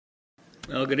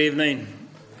Well, good evening,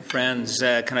 friends.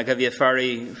 Can I give you a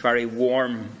very, very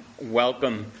warm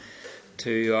welcome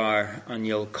to our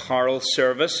annual choral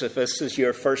service. If this is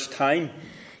your first time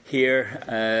here,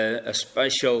 a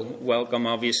special welcome,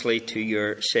 obviously, to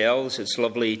yourselves. It's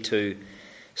lovely to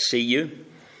see you.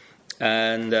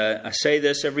 And I say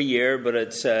this every year, but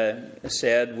it's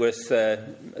said with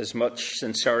as much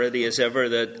sincerity as ever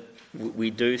that we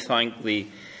do thank the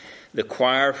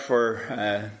choir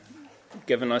for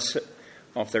giving us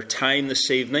of their time this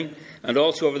evening, and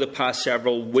also over the past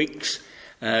several weeks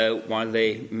while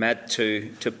they met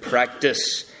to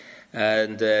practice,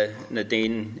 and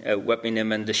Nadine whipping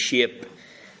them into shape.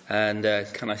 And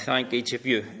can I thank each of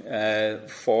you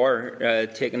for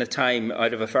taking the time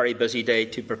out of a very busy day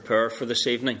to prepare for this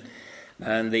evening.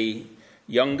 And the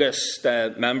youngest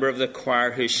member of the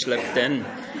choir who slipped in,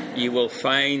 you will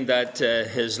find that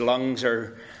his lungs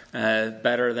are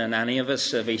better than any of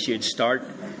us if he should start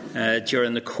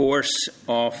during the course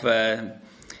of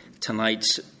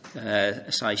tonight's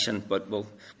session. But we'll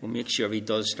make sure if he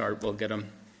does start, we'll get him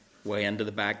way into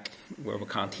the back where we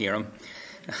can't hear him.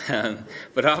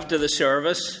 But after the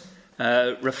service,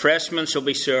 refreshments will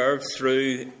be served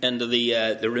through into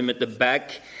the room at the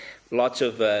back. Lots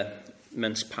of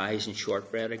mince pies and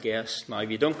shortbread, I guess. Now, if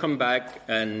you don't come back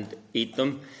and eat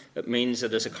them, it means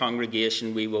that as a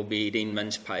congregation we will be eating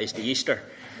mince pies to Easter.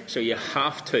 So you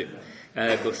have to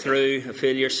go through,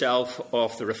 avail yourself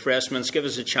of the refreshments, give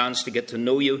us a chance to get to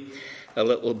know you a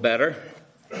little better.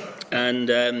 And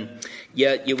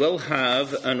you will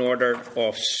have an order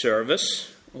of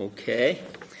service, okay?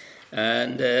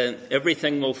 And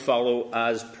everything will follow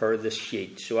as per the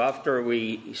sheet. So after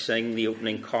we sing the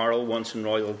opening carol, Once in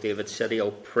Royal David City,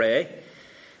 I'll pray.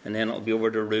 And then it'll be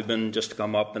over to Reuben just to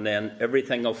come up. And then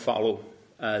everything will follow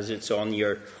as it's on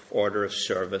your order of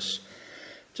service.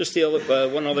 Just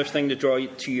one other thing to draw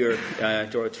to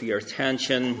your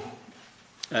attention.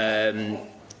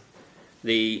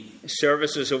 The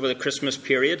services over the Christmas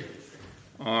period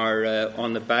are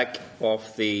on the back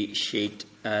of the sheet.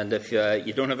 And if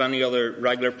you don't have any other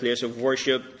regular place of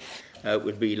worship, it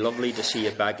would be lovely to see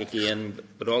you back again.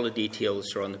 But all the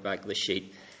details are on the back of the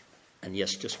sheet. And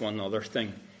yes, just one other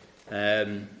thing.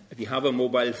 If you have a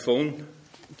mobile phone,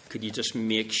 could you just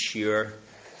make sure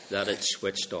that it's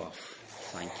switched off?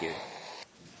 Thank you.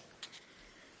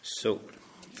 So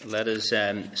let us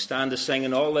stand to sing.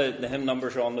 And all the hymn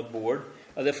numbers are on the board.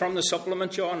 Are they from the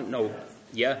supplement, John? No.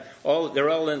 Yeah. They're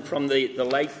all from the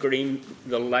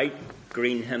light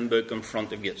green hymn book in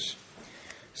front of you.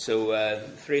 So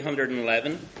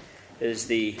 311 is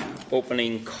the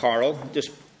opening choral.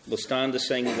 We'll stand to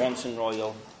sing Once in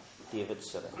Royal David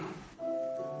City.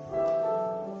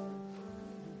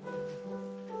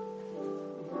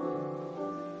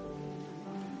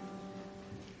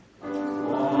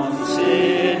 Once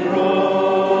in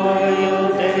Royal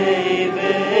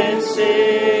David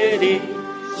City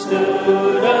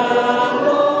stood a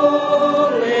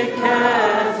lowly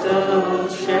castle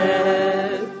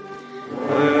shed,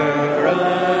 where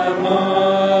a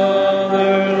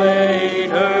mother laid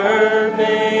her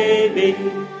baby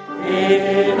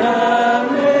in a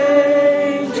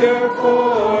manger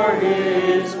for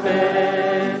his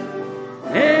bed.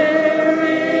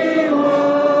 Mary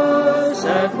was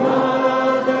that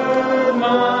mother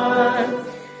mine,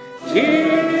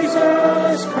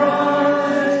 Jesus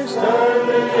Christ, our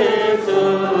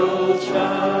little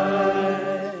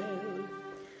child.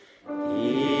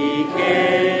 He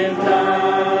came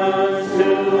down to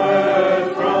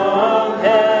earth from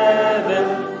heaven,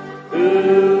 who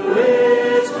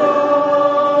is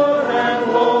God and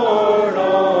Lord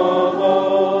of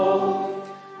all.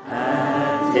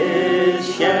 And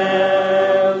his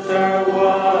shelter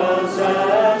was a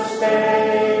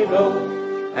stable,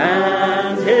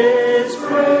 and his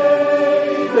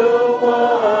cradle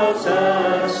was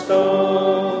a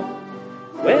stone.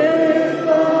 With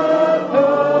the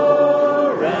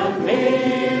poor and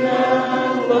mean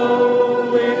and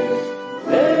lowly,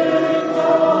 lived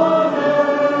on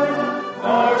earth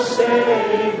our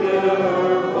Savior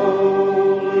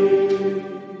holy.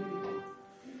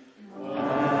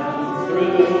 And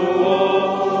through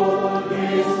all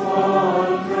his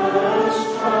wondrous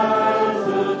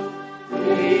childhood,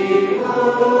 he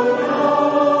would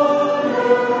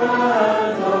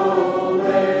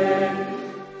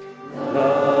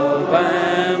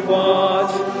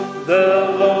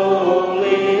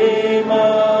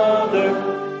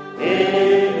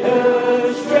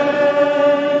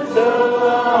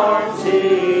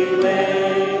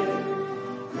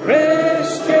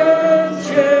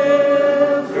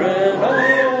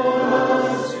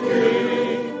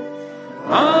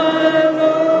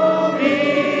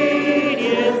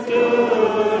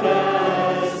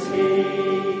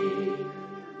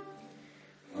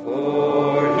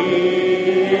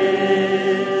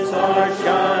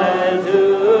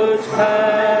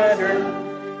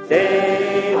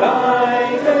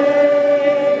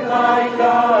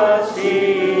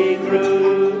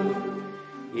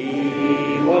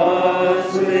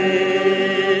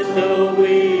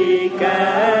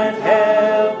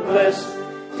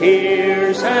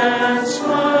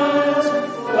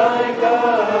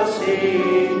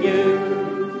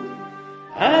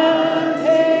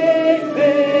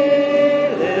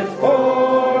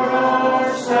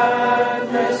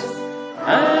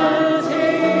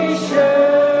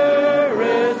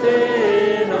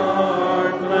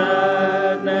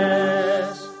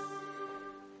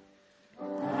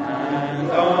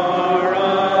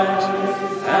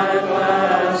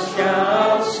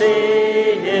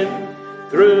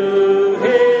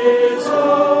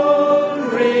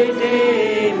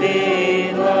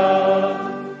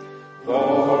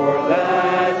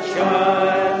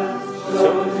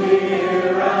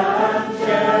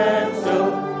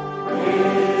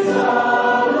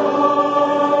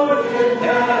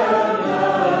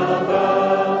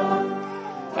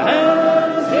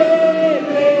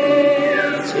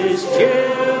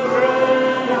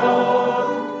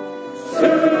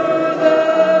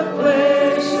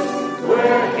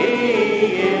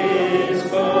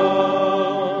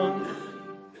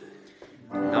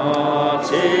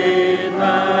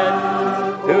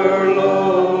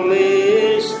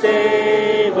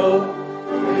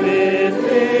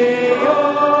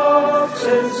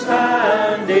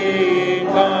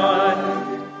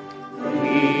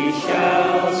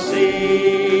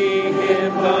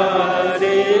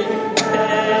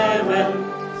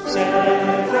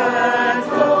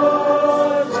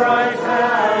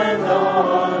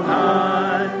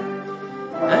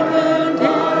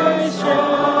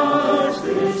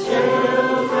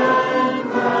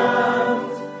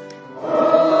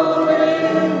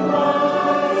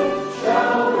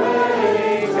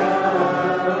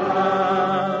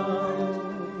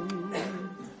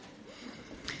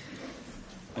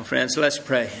Well, friends, let's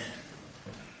pray.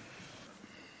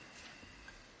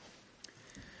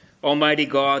 Almighty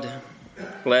God,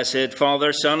 blessed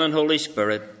Father, Son, and Holy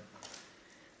Spirit,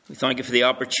 we thank you for the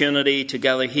opportunity to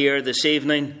gather here this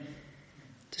evening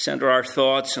to centre our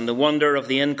thoughts on the wonder of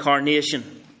the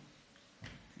Incarnation.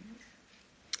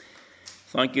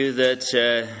 Thank you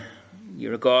that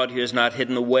you're a God who is not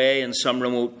hidden away in some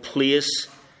remote place,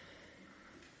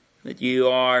 that you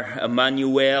are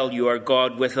Emmanuel, you are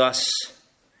God with us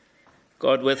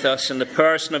in the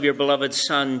person of your beloved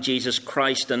Son, Jesus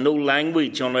Christ, and no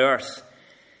language on earth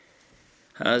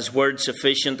has words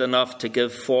sufficient enough to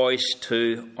give voice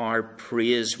to our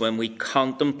praise when we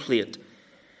contemplate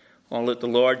all that the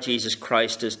Lord Jesus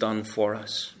Christ has done for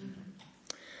us.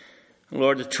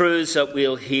 Lord, the truths that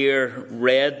we'll hear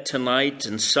read tonight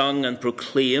and sung and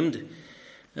proclaimed,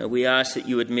 we ask that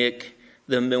you would make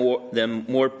them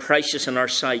more precious in our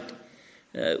sight.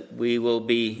 We will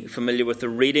be familiar with the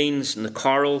readings and the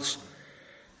carols,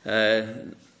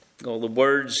 all the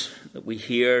words that we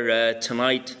hear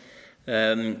tonight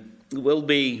will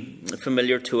be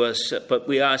familiar to us, but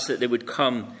we ask that they would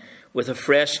come with a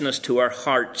freshness to our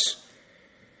hearts.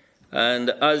 And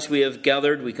as we have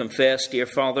gathered, we confess, dear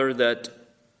Father, that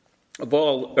of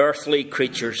all earthly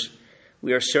creatures,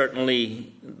 we are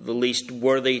certainly the least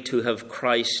worthy to have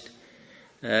Christ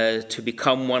to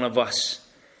become one of us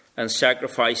and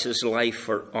sacrifice his life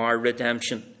for our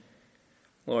redemption.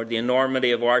 Lord, the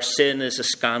enormity of our sin is a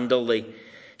scandal. The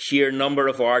sheer number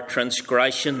of our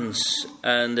transgressions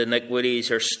and iniquities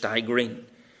are staggering.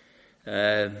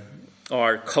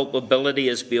 Our culpability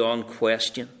is beyond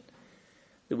question.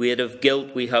 The weight of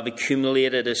guilt we have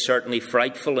accumulated is certainly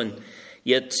frightful, and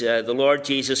yet the Lord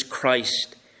Jesus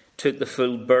Christ took the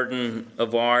full burden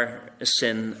of our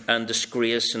sin and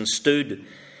disgrace and stood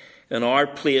in our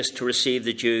place to receive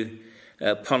the due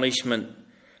punishment.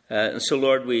 And so,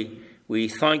 Lord, we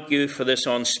thank you for this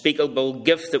unspeakable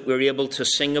gift that we're able to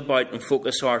sing about and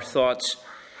focus our thoughts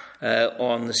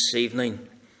on this evening.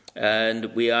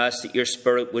 And we ask that your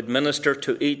Spirit would minister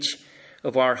to each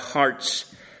of our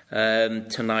hearts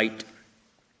tonight.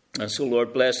 And so,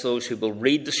 Lord, bless those who will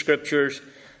read the Scriptures.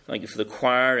 Thank you for the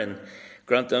choir, and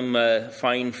grant them a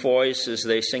fine voice as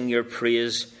they sing your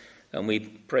praise. And we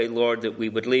pray, Lord, that we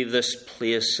would leave this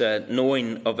place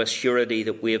knowing of a surety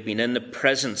that we have been in the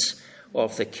presence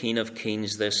of the King of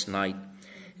Kings this night.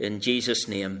 In Jesus'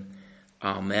 name,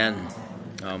 amen.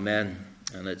 Amen.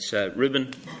 And it's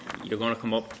Reuben, you're going to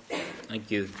come up. Thank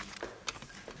you.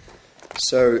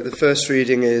 So the first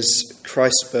reading is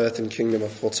Christ's birth and kingdom are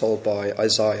foretold by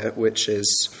Isaiah, which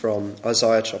is from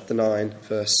Isaiah chapter 9,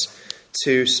 verse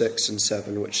 2, 6 and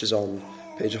 7, which is on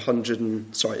page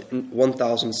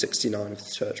 1069 of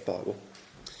the Church Bible.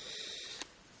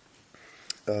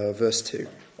 Verse 2.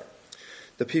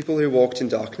 The people who walked in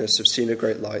darkness have seen a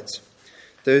great light.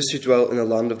 Those who dwelt in the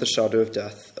land of the shadow of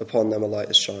death, upon them a light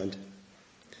has shined.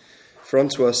 For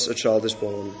unto us a child is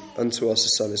born, unto us a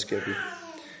son is given.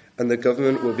 And the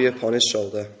government will be upon his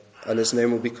shoulder, and his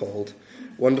name will be called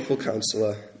Wonderful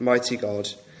Counselor, Mighty God,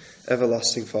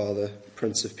 Everlasting Father,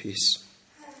 Prince of Peace.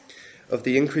 Of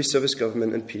the increase of his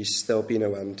government and peace there will be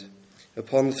no end,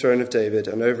 upon the throne of David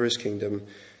and over his kingdom,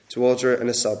 to order it and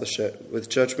establish it with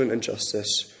judgment and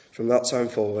justice from that time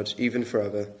forward, even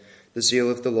forever. The zeal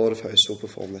of the Lord of hosts will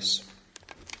perform this.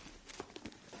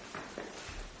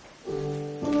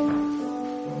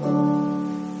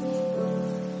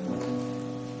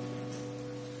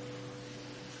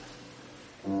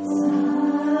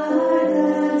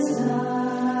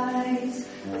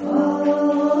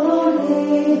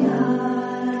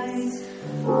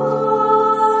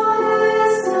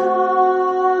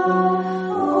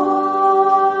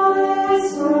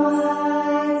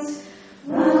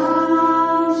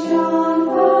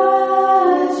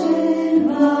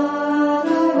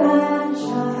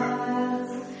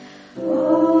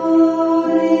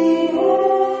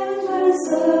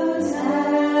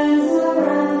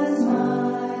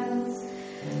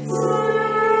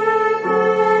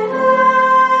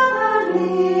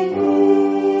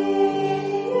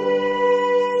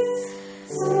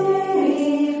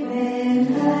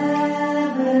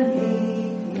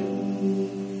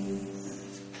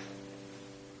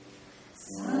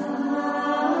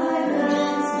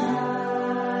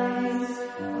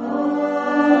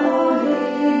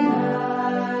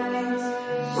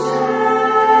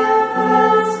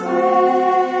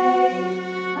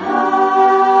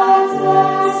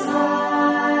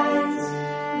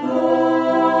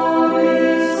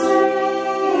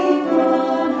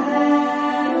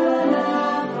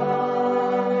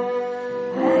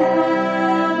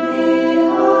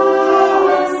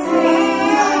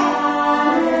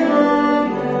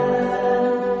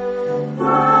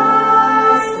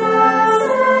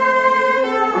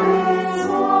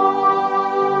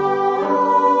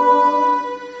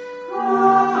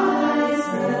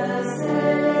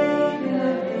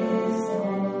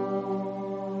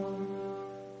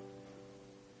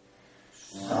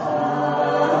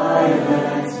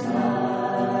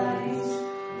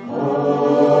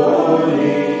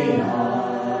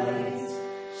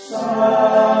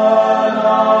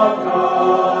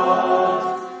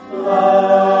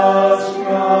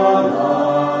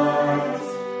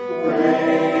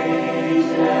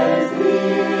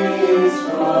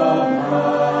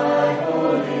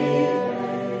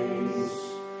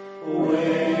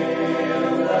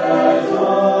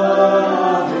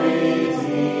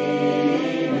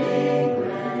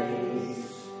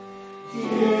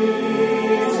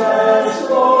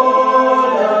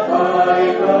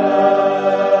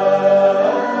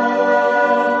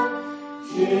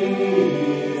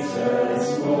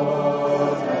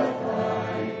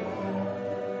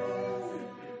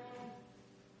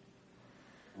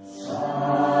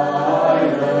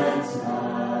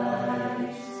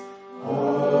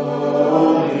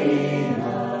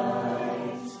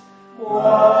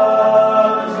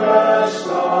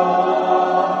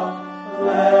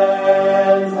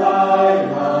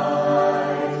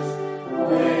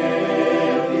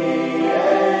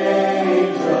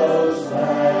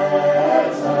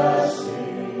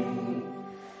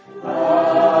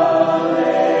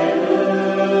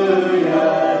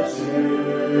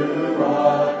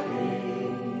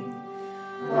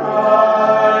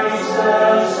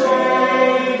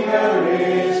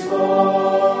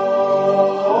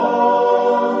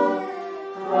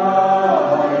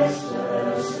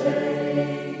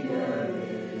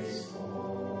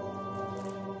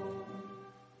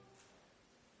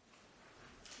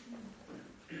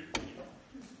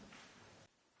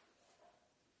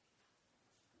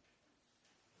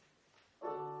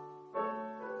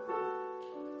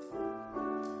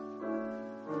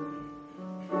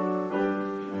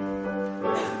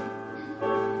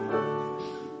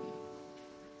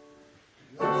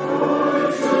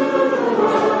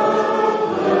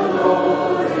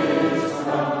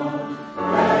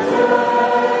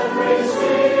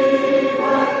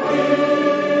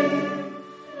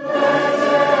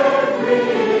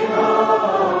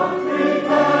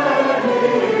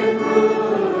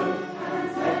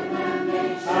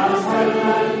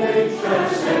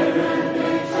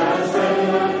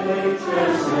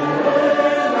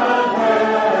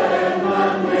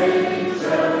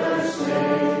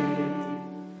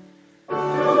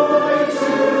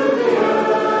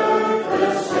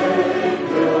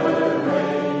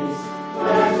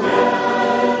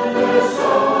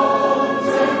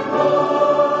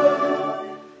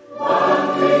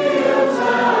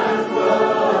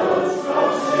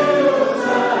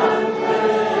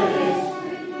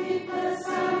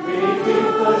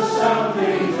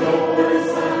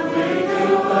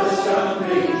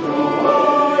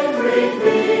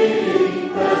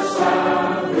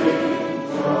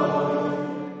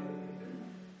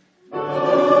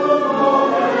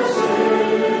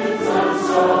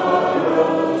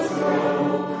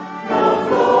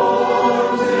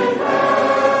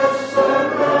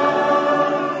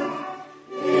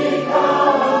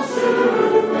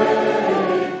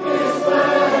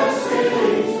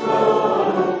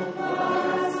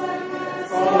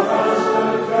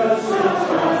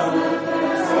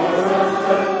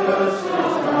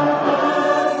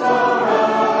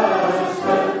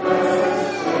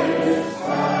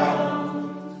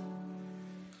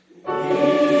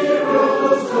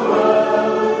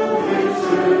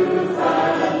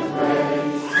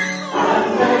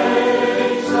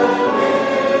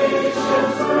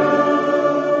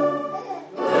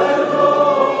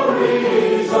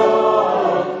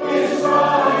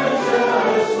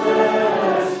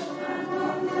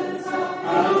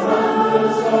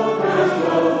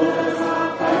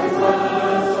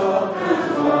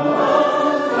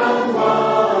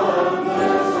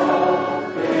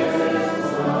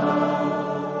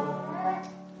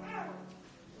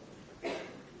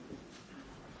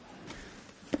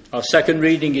 Our second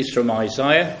reading is from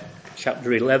Isaiah,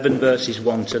 chapter 11, verses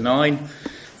 1 to 9.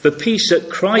 The peace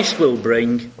that Christ will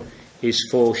bring is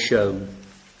foreshown.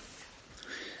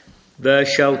 There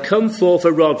shall come forth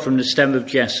a rod from the stem of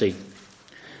Jesse,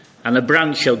 and a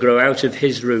branch shall grow out of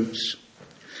his roots.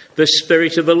 The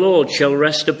Spirit of the Lord shall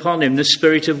rest upon him, the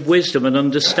Spirit of wisdom and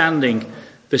understanding,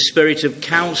 the Spirit of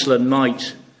counsel and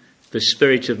might, the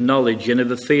Spirit of knowledge and of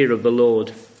the fear of the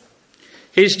Lord.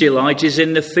 His delight is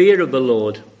in the fear of the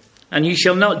Lord, and he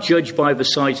shall not judge by the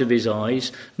sight of his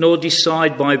eyes, nor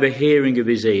decide by the hearing of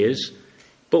his ears.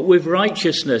 But with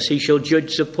righteousness he shall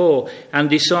judge the poor, and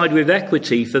decide with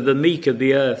equity for the meek of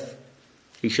the earth.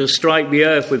 He shall strike the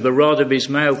earth with the rod of his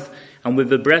mouth, and with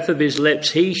the breath of his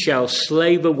lips he shall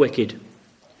slay the wicked.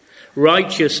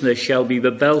 Righteousness shall be the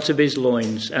belt of his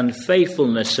loins, and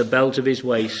faithfulness the belt of his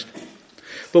waist.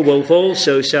 The wolf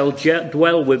also shall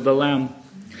dwell with the lamb.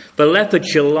 The leopard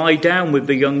shall lie down with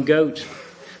the young goat.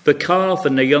 The calf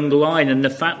and the young lion and the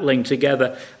fatling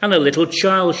together, and a little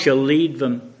child shall lead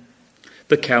them.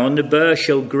 The cow and the bear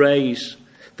shall graze.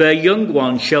 Their young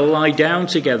ones shall lie down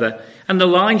together, and the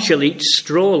lion shall eat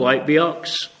straw like the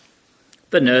ox.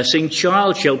 The nursing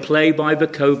child shall play by the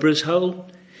cobra's hole,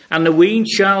 and the weaned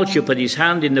child shall put his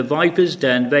hand in the viper's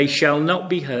den. They shall not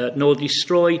be hurt nor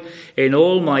destroyed in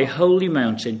all my holy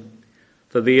mountain.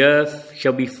 For the earth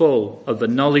shall be full of the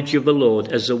knowledge of the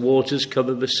Lord as the waters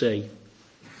cover the sea.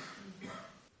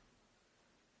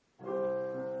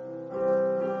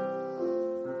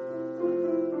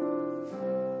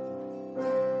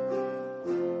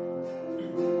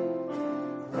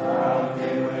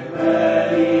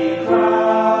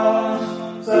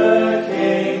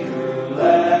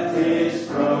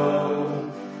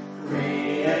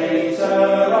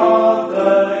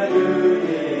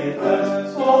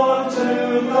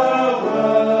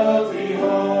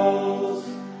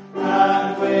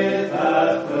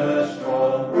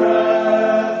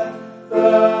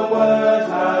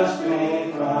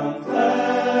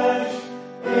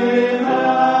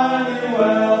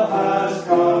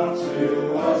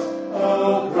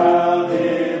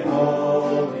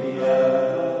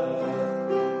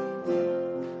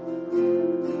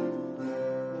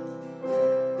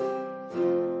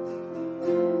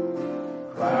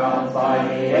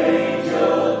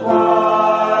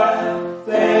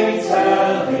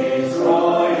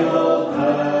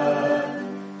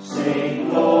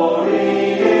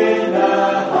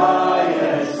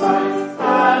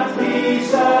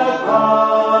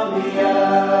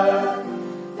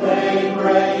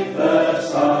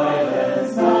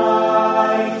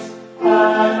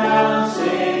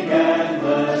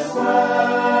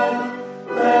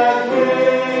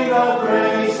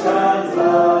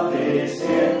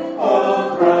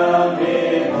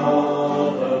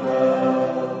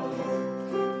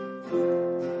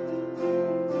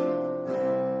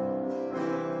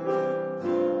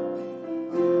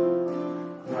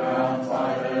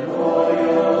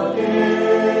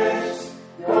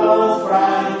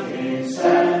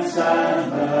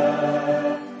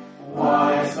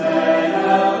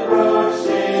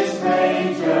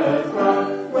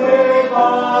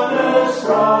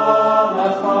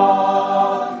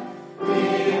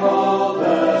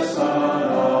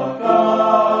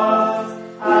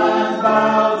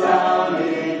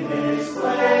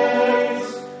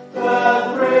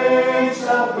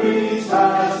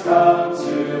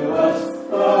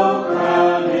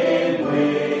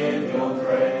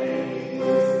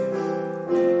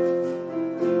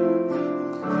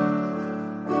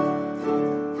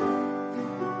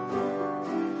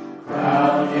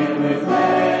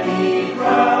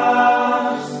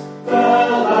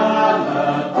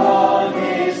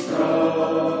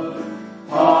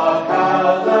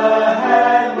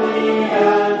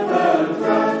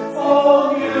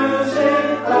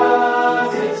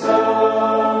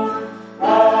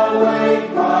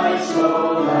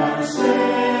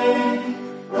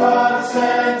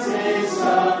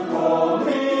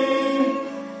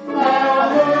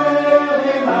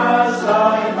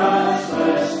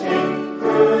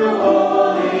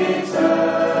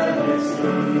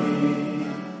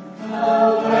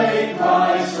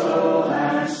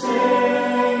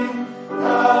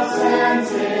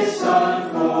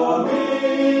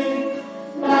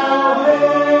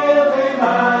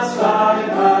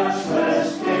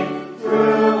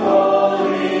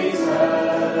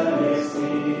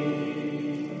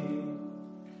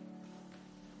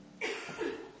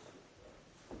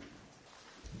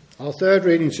 Our third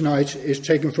reading tonight is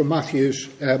taken from Matthew's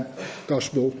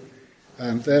Gospel,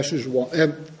 verses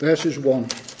 1.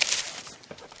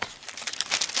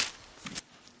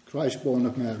 Christ born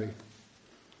of Mary.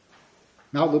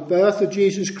 Now the birth of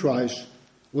Jesus Christ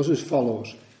was as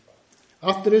follows.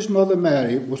 After his mother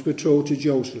Mary was betrothed to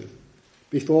Joseph,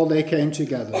 before they came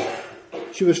together,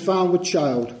 she was found with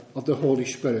child of the Holy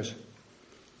Spirit.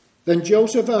 Then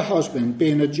Joseph, her husband,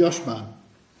 being a just man,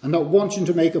 and not wanting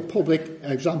to make a public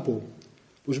example,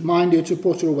 was minded to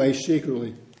put her away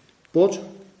secretly. But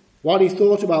while he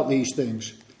thought about these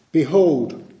things,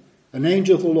 behold, an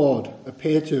angel of the Lord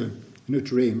appeared to him in a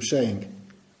dream, saying,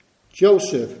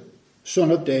 Joseph,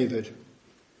 son of David,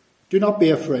 do not be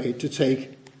afraid to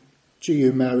take to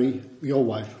you Mary, your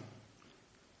wife.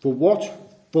 For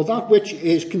that which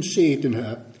is conceived in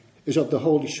her is of the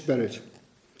Holy Spirit.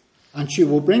 And she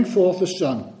will bring forth a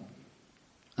son,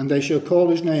 and they shall call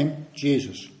his name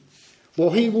Jesus.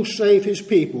 For he will save his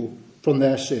people from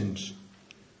their sins.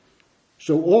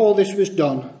 So all this was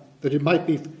done that it might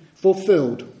be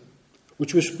fulfilled,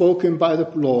 which was spoken by the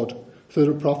Lord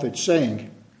through the prophet,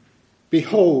 saying,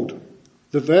 Behold,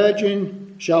 the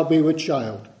virgin shall be with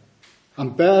child,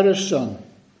 and bear a son,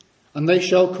 and they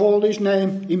shall call his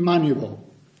name Emmanuel,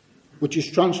 which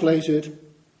is translated,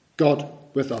 God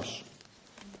with us.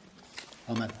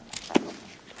 Amen.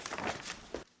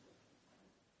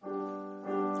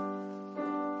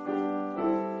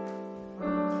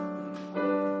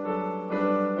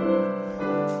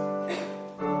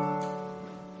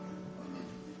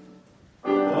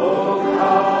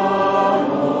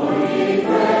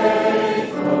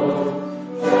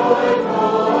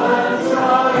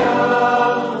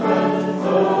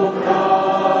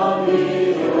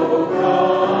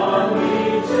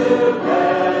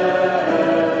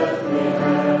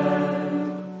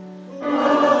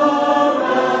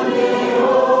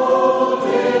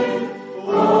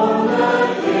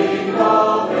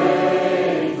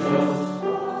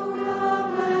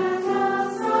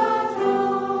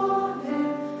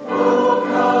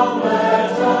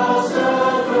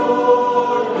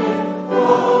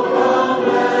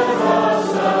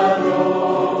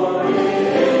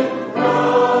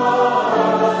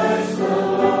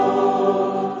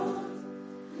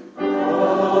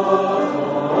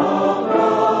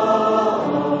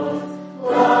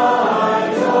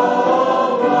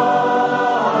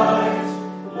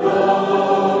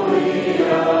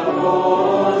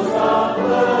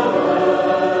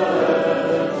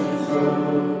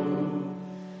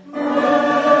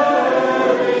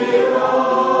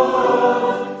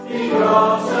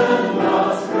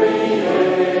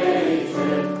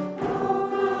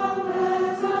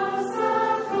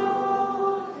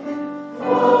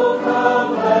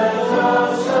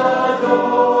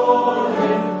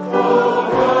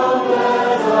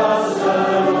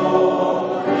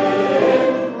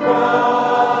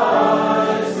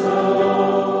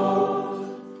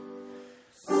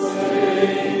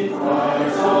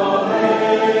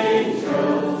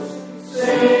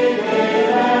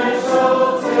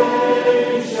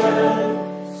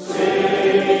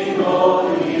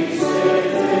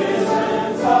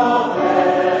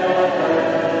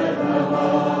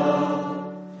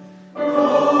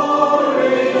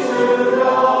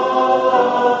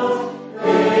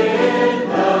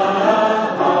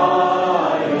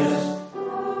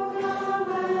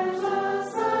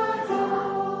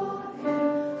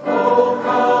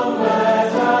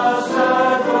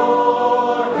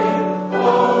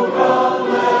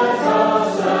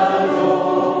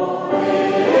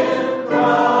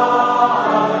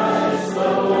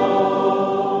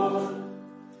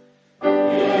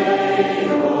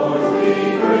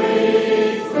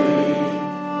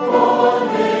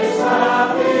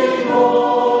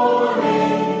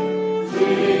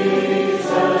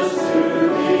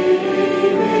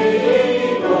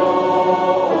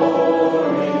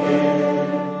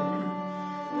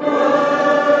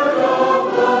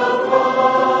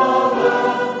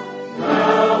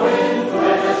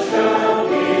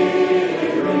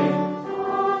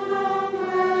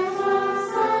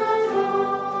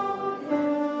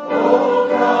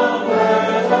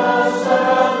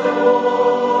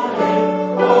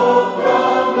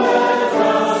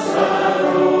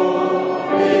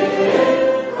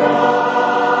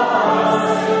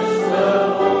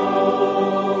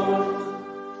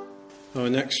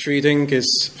 Next reading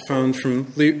is found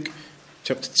from Luke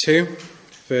chapter 2,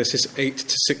 verses 8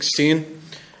 to 16.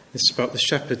 It's about the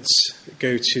shepherds that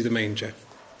go to the manger.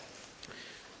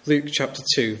 Luke chapter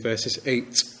 2, verses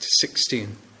 8 to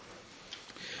 16.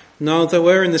 Now there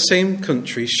were in the same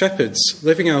country shepherds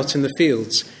living out in the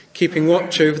fields, keeping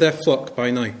watch over their flock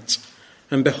by night.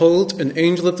 And behold, an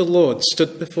angel of the Lord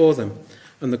stood before them,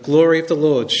 and the glory of the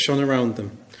Lord shone around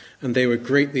them, and they were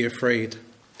greatly afraid.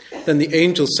 Then the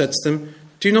angel said to them,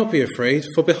 Do not be afraid,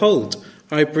 for behold,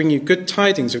 I bring you good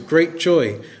tidings of great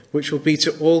joy, which will be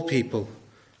to all people.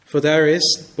 For there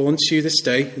is born to you this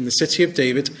day in the city of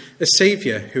David a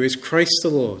Saviour, who is Christ the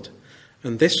Lord.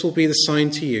 And this will be the sign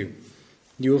to you.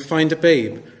 You will find a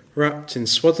babe wrapped in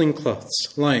swaddling cloths,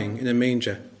 lying in a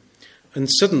manger." And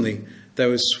suddenly there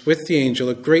was with the angel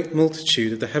a great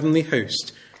multitude of the heavenly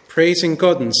host, praising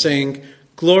God and saying,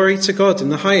 "Glory to God in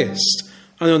the highest,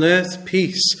 and on earth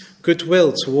peace,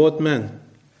 goodwill toward men."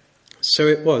 So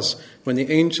it was, when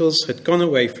the angels had gone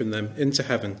away from them into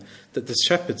heaven, that the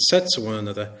shepherds said to one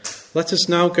another, "Let us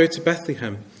now go to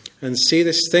Bethlehem and see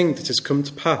this thing that has come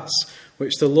to pass,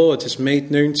 which the Lord has made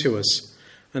known to us."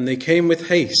 And they came with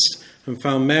haste and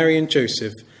found Mary and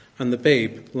Joseph and the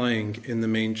babe lying in the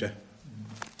manger.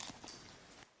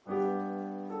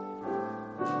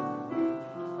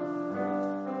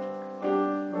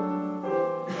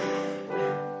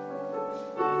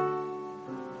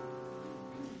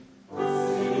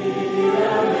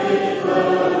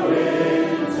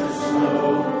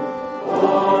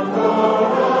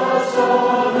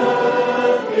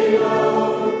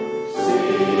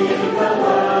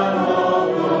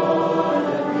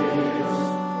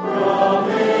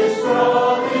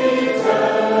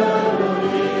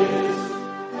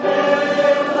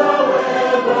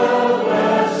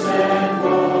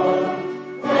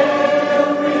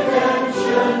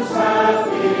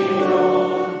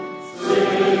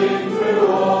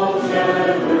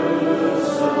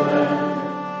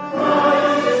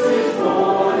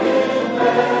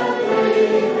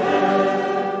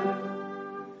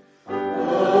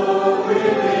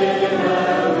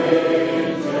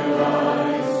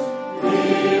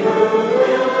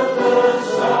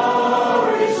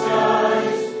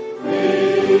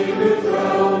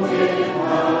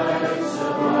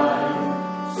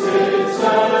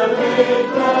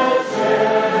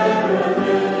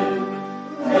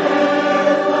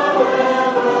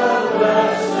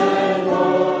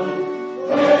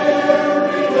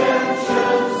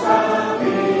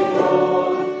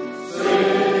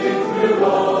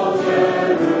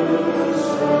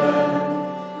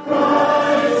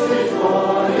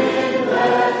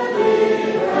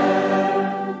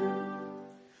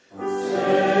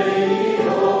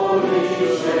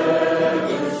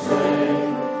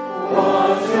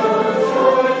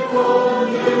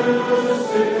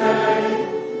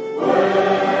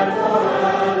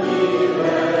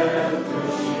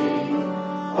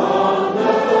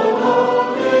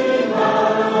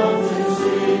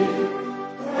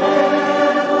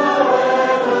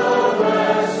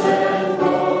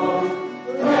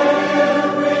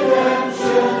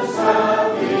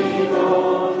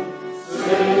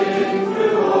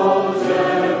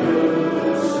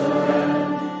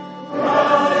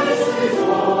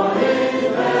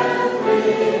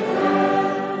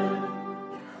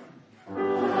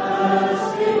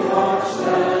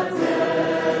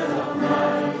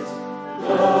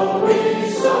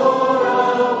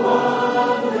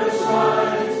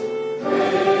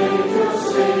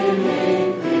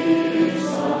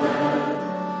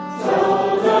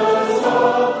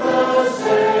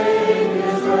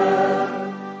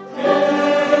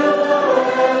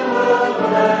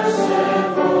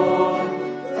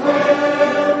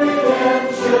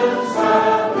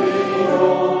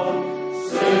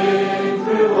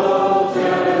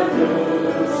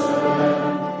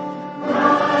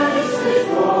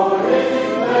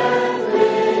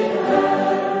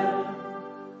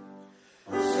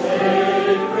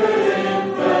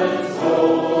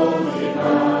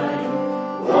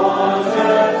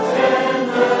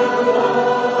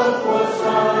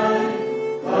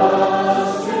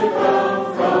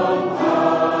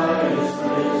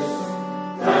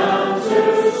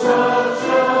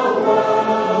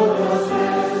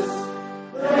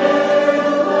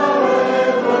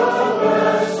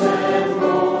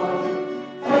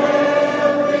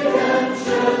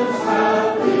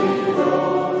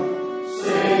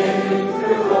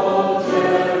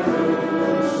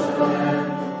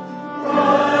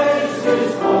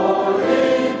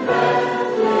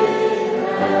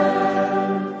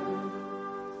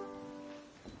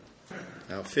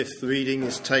 Fifth reading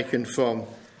is taken from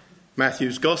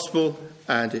Matthew's Gospel,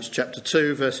 and it's chapter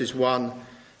 2, verses 1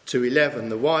 to 11.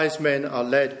 The wise men are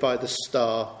led by the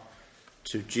star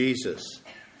to Jesus.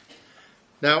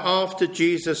 Now after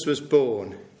Jesus was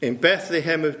born in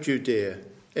Bethlehem of Judea,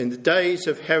 in the days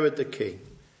of Herod the king,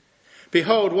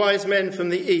 behold, wise men from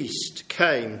the east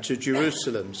came to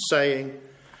Jerusalem, saying,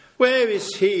 "Where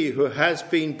is he who has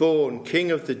been born King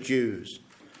of the Jews?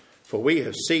 For we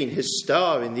have seen his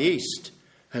star in the east,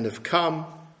 and have come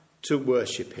to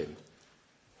worship him."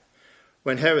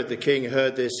 When Herod the king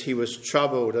heard this, he was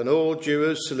troubled, and all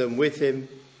Jerusalem with him.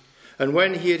 And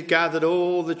when he had gathered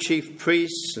all the chief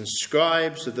priests and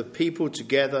scribes of the people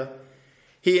together,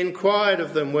 he inquired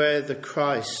of them where the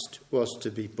Christ was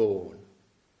to be born.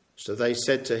 So they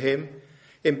said to him,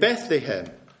 "In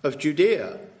Bethlehem of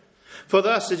Judea. For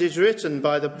thus it is written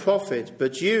by the prophet,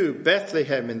 'But you,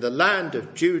 Bethlehem, in the land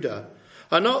of Judah,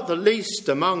 are not the least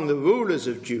among the rulers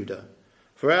of Judah.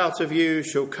 For out of you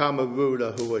shall come a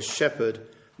ruler who will shepherd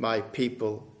my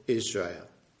people Israel.'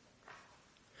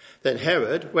 Then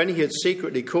Herod, when he had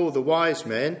secretly called the wise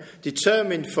men,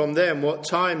 determined from them what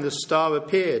time the star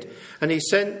appeared. And he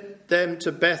sent them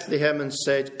to Bethlehem and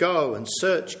said, 'Go and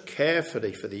search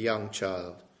carefully for the young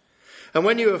child. And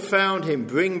when you have found him,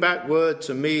 bring back word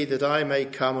to me that I may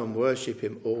come and worship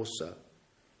him also.'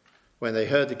 When they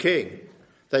heard the king,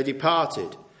 they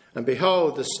departed. And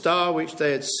behold, the star which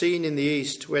they had seen in the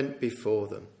east went before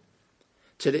them,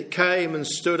 till it came and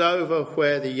stood over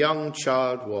where the young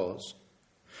child was.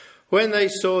 When they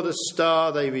saw the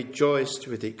star, they rejoiced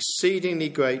with exceedingly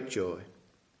great joy.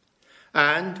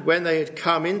 And when they had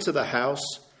come into the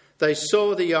house, they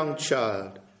saw the young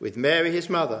child with Mary his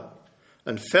mother,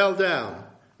 and fell down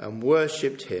and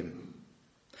worshipped him.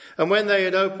 And when they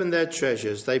had opened their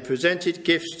treasures, they presented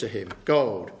gifts to him,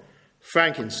 gold,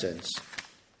 frankincense,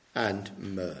 and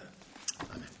myrrh."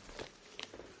 Amen.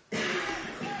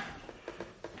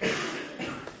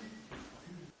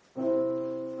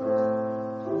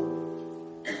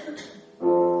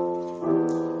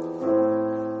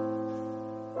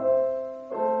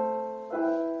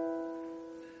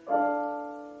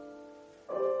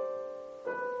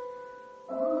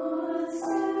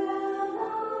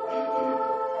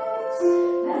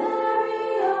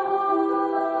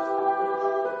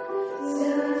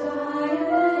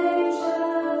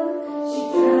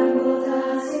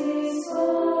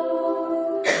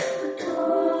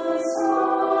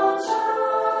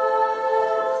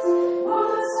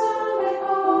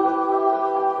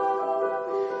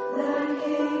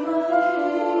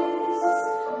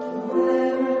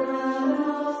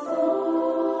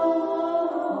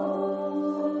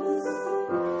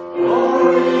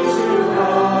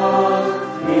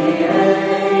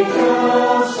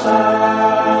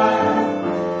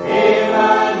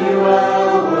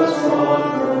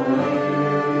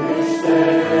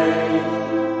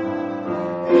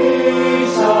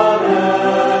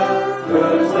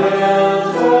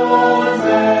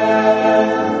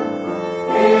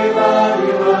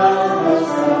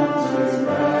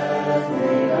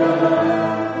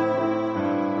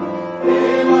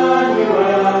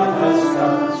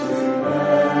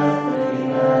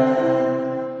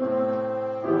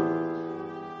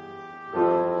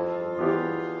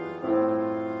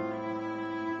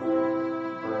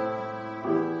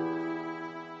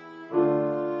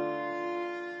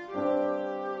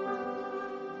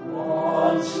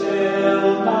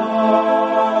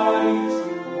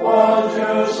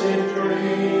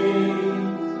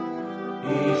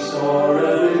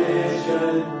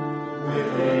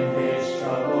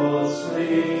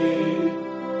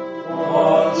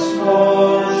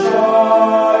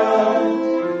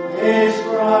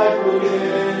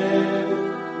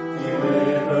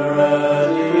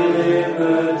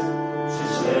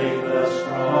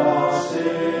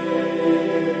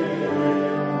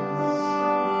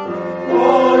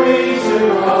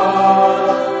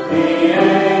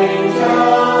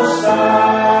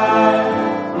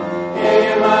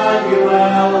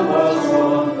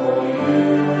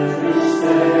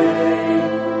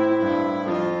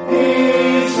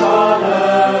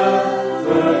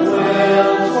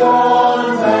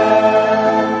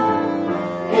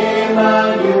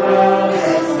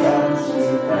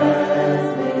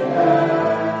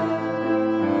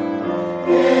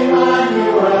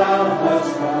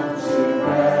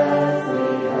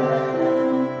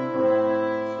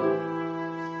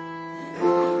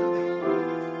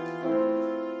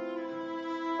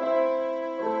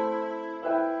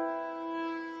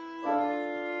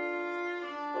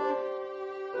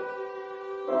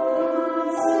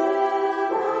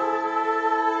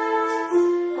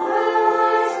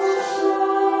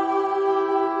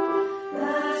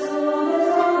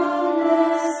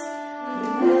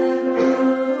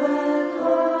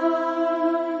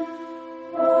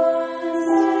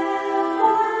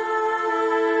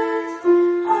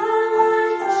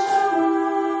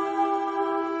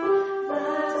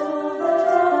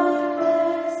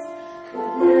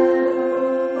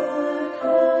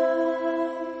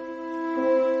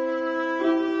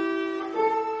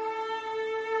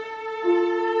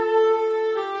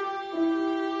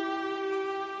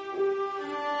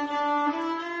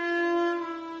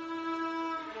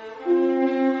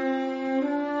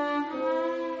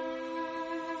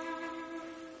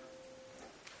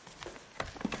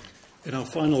 In our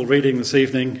final reading this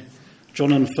evening,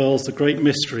 John unfurls the great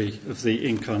mystery of the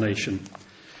Incarnation.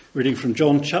 Reading from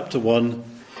John chapter 1,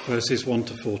 verses 1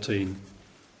 to 14.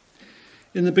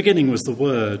 In the beginning was the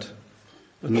Word,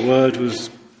 and the Word was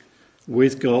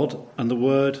with God, and the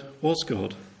Word was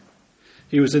God.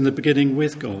 He was in the beginning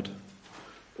with God.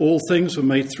 All things were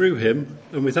made through him,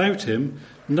 and without him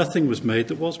nothing was made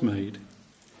that was made.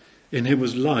 In him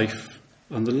was life,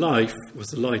 and the life was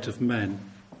the light of men.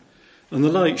 And the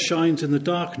light shines in the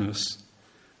darkness,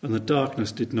 and the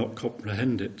darkness did not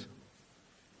comprehend it.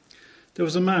 There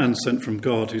was a man sent from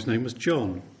God whose name was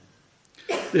John.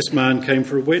 This man came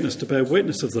for a witness to bear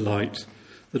witness of the light,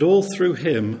 that all through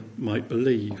him might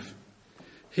believe.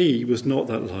 He was not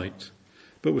that light,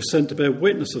 but was sent to bear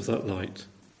witness of that light.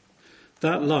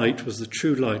 That light was the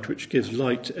true light which gives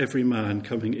light to every man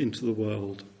coming into the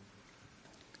world.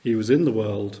 He was in the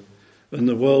world, and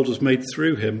the world was made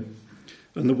through him,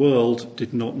 and the world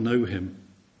did not know him.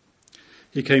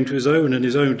 He came to his own, and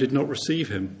his own did not receive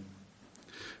him.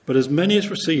 But as many as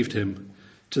received him,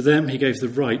 to them he gave the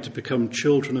right to become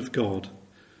children of God,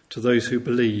 to those who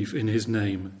believe in his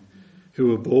name, who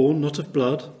were born not of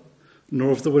blood,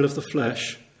 nor of the will of the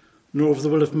flesh, nor of the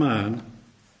will of man,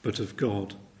 but of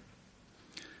God.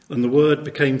 And the Word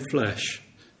became flesh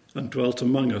and dwelt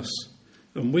among us,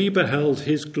 and we beheld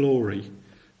his glory,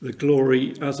 the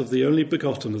glory as of the only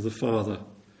begotten of the Father,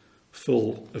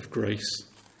 full of grace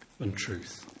and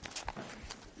truth.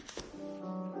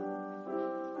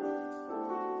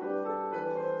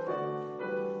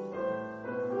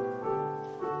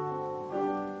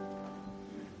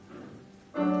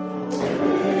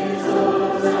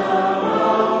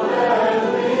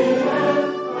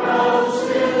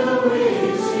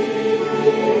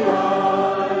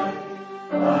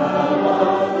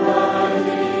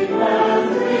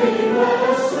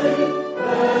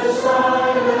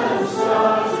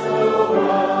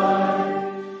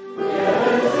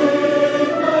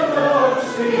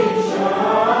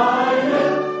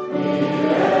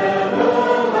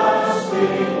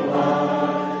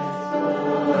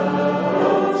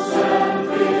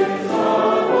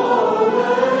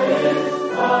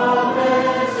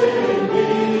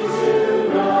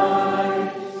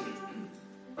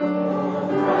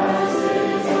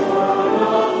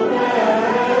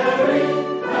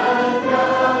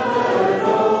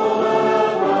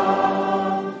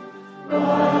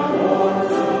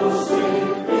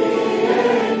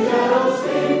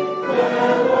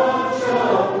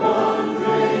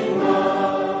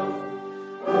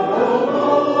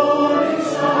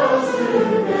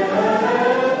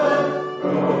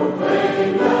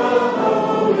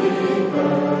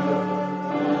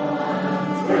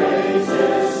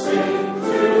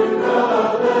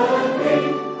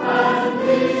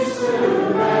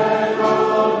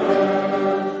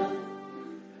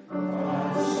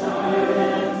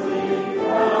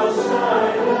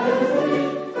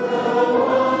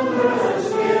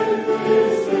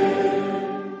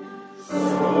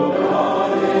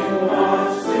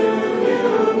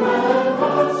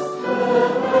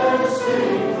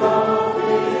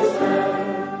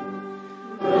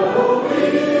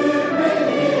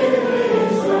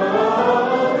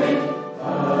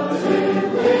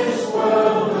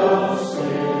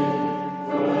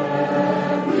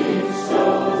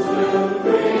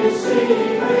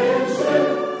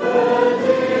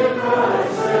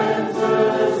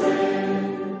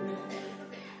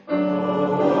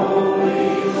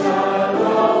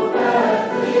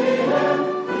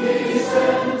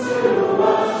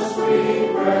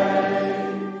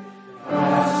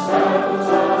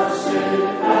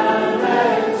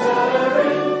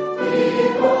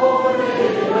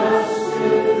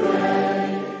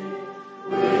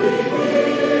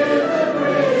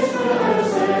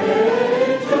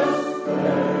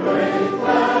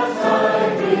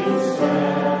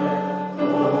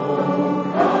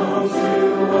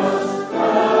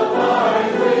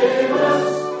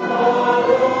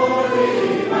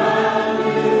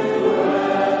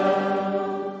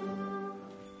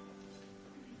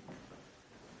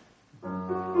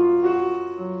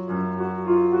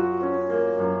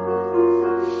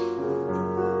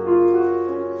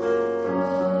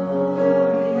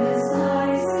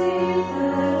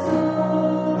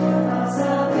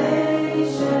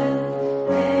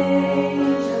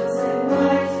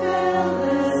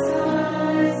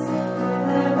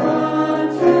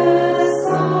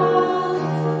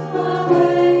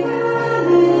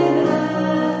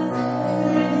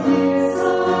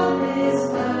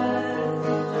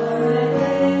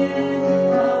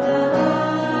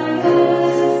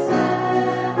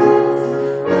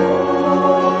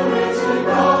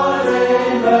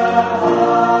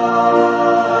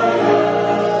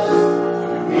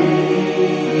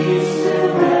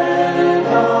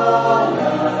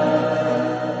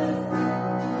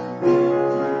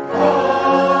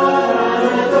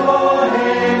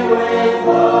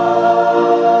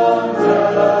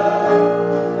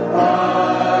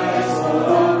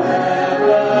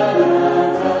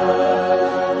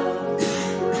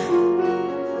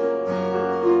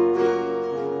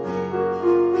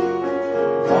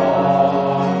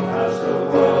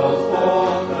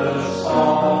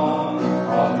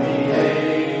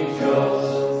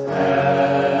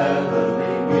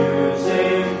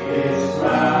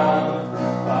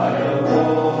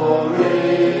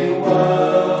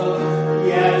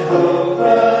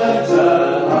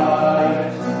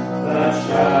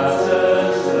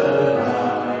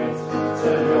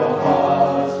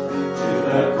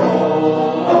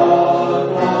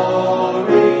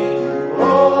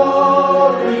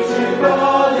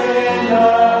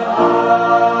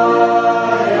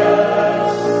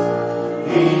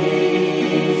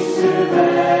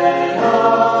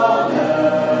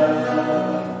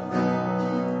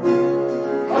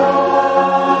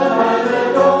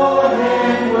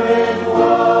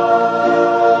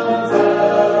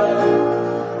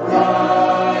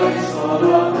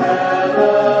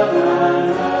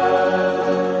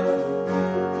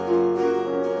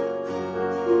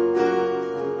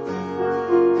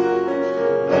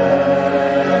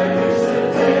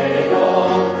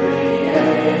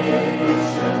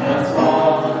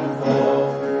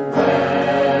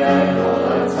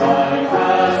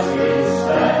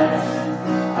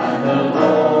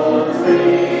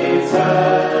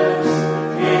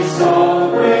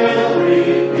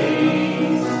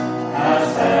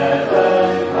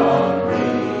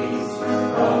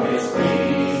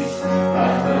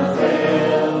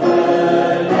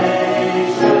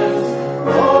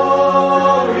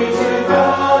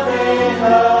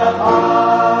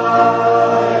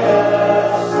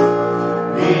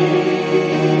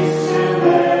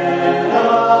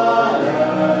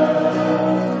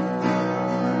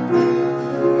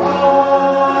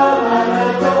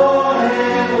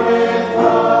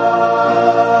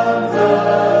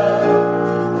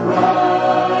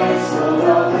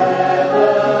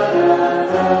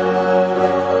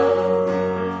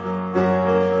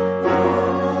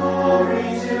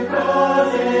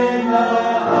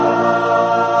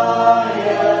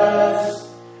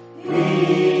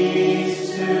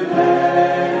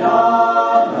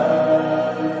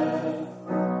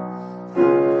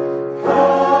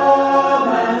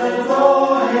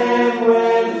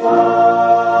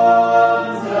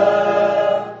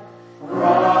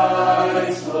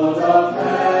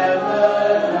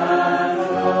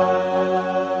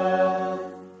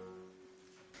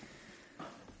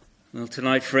 Well,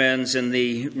 tonight, friends, in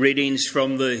the readings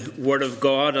from the Word of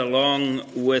God, along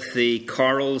with the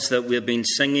carols that we've been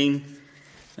singing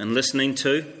and listening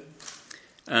to,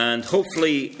 and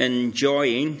hopefully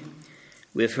enjoying,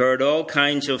 we've heard all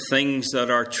kinds of things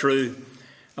that are true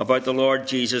about the Lord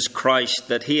Jesus Christ,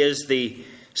 that He is the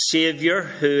Saviour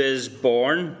who is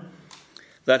born,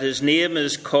 that His name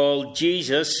is called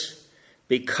Jesus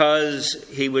because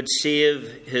He would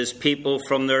save His people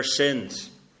from their sins,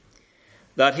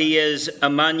 that He is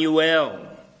Emmanuel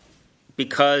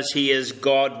because He is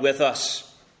God with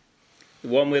us. The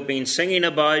one we've been singing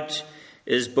about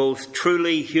is both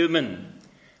truly human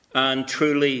and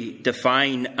truly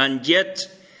divine, and yet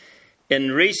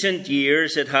in recent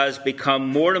years it has become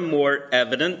more and more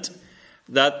evident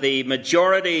that the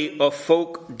majority of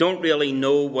folk don't really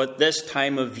know what this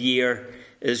time of year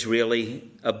is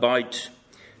really about.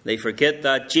 They forget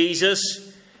that Jesus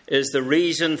is the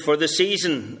reason for the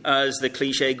season, as the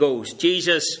cliche goes.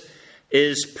 Jesus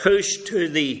is pushed to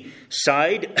the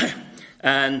side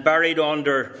and buried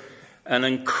under an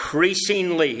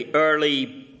increasingly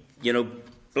early,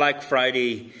 Black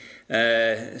Friday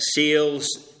sales,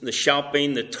 the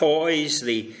shopping, the toys,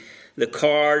 the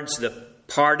cards, the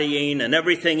partying and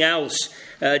everything else.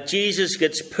 Jesus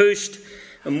gets pushed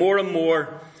more and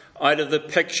more out of the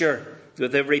picture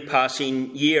with every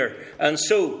passing year. And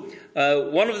so,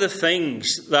 one of the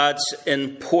things that's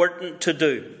important to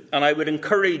do, and I would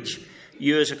encourage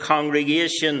you as a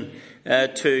congregation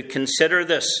to consider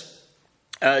this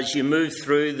as you move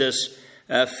through this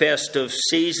festive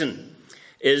season,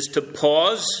 is to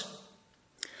pause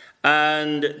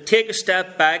and take a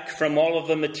step back from all of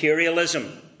the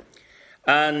materialism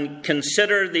and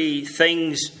consider the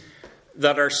things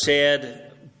that are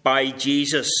said by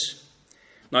Jesus.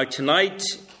 Now, tonight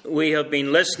we have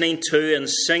been listening to and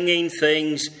singing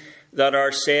things that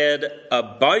are said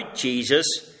about Jesus,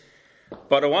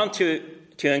 but I want to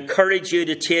encourage you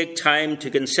to take time to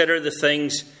consider the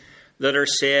things that are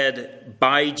said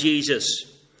by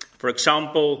Jesus. For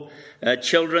example,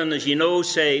 children, as you know,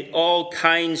 say all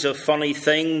kinds of funny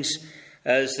things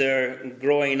as they're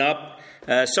growing up.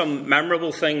 Some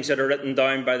memorable things that are written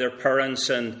down by their parents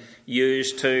and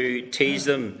used to tease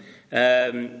them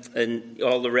and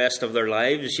all the rest of their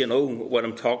lives. You know what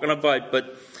I'm talking about.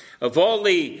 But of all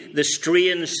the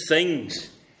strange things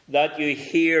that you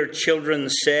hear children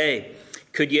say,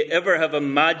 could you ever have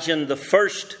imagined the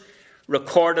first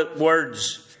recorded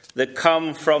words that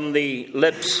come from the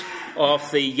lips of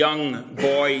the young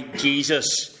boy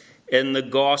Jesus in the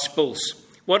Gospels?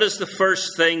 What is the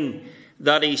first thing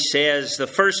that he says, the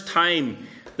first time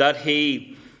that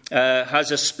he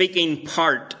has a speaking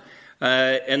part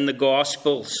in the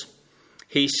Gospels?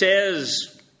 He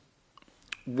says,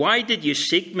 "Why did you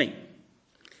seek me?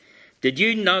 Did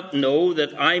you not know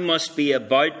that I must be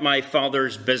about my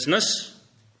Father's business?"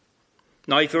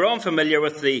 Now, if you're unfamiliar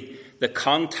with the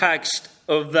context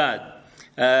of that,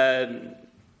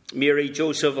 Mary,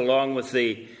 Joseph, along with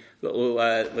the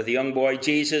young boy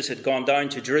Jesus, had gone down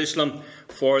to Jerusalem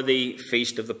for the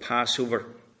feast of the Passover.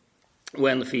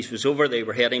 When the feast was over, they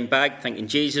were heading back, thinking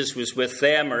Jesus was with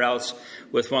them or else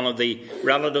with one of the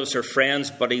relatives or friends,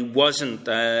 but he wasn't.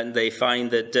 And they find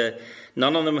that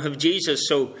none of them have Jesus,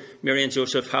 so Mary and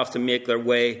Joseph have to make their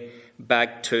way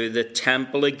back to the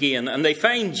temple again. And they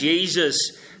find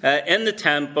Jesus in the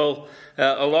temple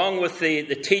along with the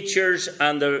teachers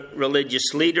and the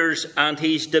religious leaders, and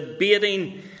he's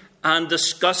debating and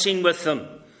discussing with them.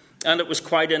 And it was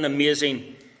quite an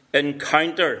amazing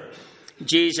encounter.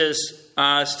 Jesus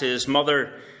asked his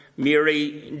mother,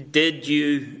 Mary, "Did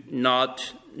you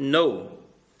not know?"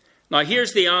 Now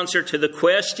here's the answer to the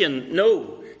question.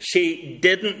 No, she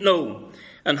didn't know.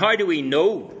 And how do we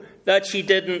know that she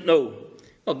didn't know?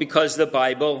 Well, because the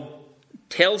Bible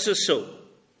tells us so.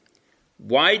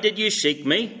 "Why did you seek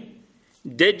me?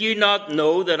 Did you not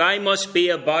know that I must be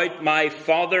about my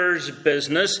Father's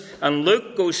business?" And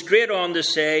Luke goes straight on to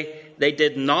say they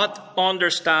did not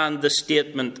understand the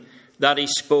statement that he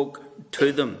spoke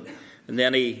to them. And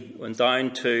then he went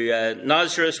down to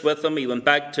Nazareth with them. He went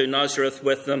back to Nazareth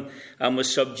with them and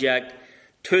was subject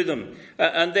to them.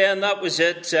 And then that was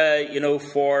it,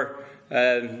 for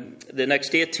the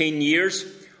next 18 years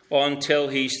until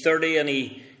he's 30 and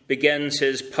he begins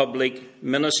his public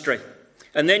ministry.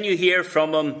 And then you hear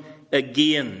from him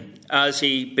again as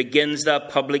he begins that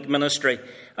public ministry.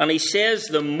 And he says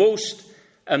the most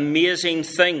amazing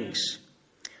things.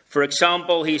 For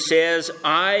example, he says,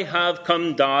 "I have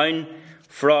come down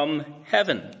from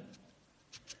heaven."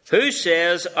 Who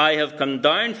says, "I have come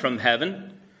down from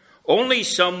heaven"? Only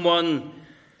someone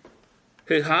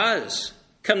who has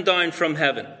come down from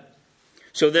heaven.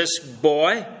 So this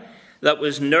boy that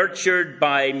was nurtured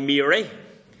by Mary,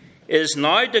 is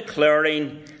now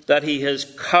declaring that he has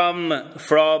come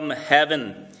from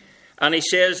heaven. And he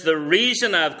says, the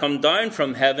reason I've come down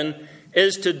from heaven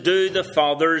is to do the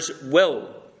Father's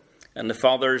will. And the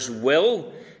Father's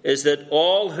will is that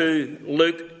all who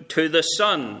look to the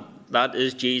Son, that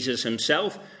is Jesus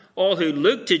himself, all who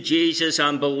look to Jesus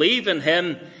and believe in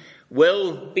him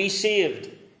will be saved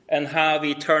and have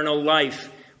eternal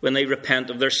life when they repent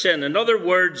of their sin. In other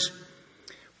words,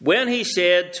 when he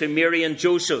said to Mary and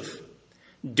Joseph,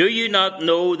 do you not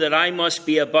know that I must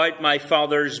be about my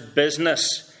Father's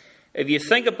business? If you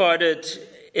think about it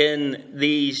in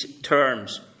these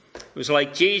terms, it was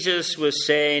like Jesus was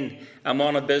saying, I'm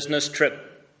on a business trip.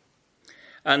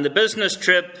 And the business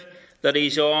trip that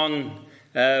he's on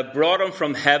brought him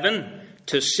from heaven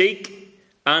to seek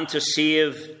and to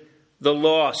save the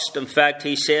lost. In fact,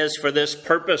 he says, for this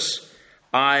purpose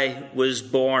I was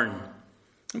born.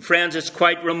 And friends, it's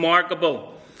quite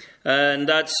remarkable. And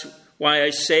that's why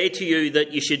I say to you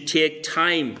that you should take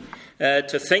time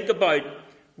to think about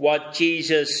what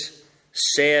Jesus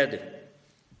said.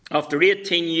 After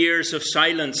 18 years of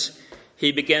silence,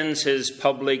 he begins his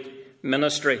public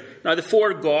ministry. Now, the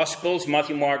four Gospels,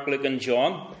 Matthew, Mark, Luke, and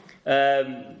John.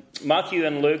 Matthew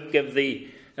and Luke give the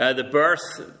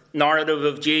birth narrative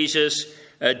of Jesus.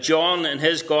 John in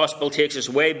his Gospel takes us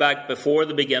way back before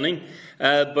the beginning.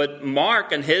 But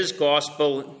Mark in his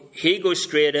Gospel, he goes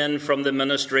straight in from the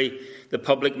ministry, the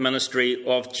public ministry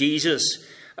of Jesus.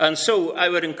 And so I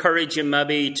would encourage you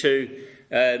maybe to,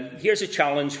 here's a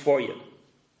challenge for you.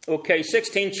 Okay,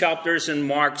 16 chapters in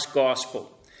Mark's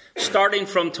Gospel. Starting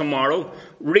from tomorrow,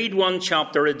 read one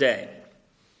chapter a day.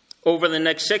 Over the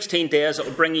next 16 days, it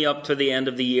will bring you up to the end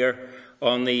of the year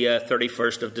on the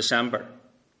 31st of December.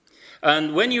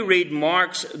 And when you read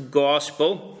Mark's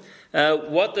Gospel,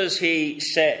 what does he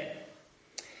say?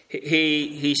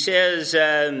 He says,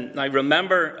 I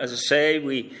remember, as I say,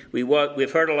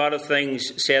 we've heard a lot of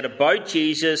things said about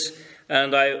Jesus,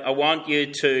 and I want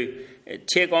you to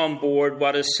take on board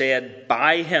what is said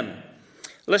by him.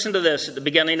 Listen to this at the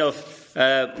beginning of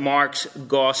Mark's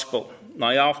Gospel.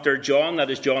 Now, after John, that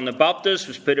is John the Baptist,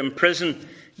 was put in prison,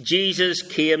 Jesus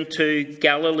came to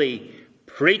Galilee,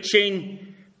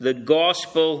 preaching the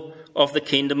gospel of the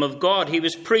kingdom of God. He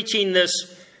was preaching this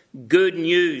good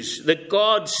news that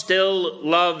God still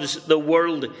loves the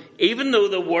world, even though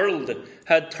the world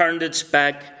had turned its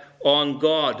back on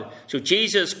God. So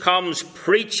Jesus comes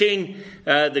preaching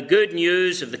the good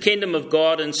news of the kingdom of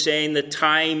God and saying the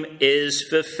time is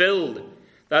fulfilled.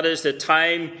 That is the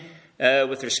time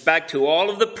with respect to all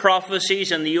of the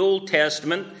prophecies in the Old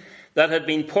Testament that had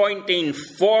been pointing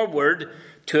forward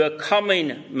to a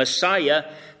coming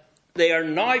Messiah. They are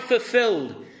now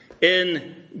fulfilled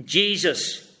in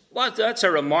Jesus. Well, that's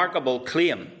a remarkable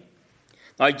claim.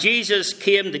 Now, Jesus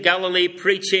came to Galilee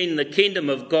preaching the kingdom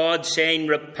of God, saying,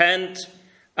 repent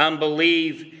and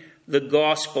believe the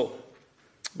gospel.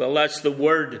 Well, that's the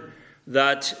word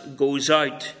that goes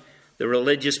out. The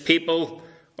religious people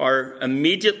are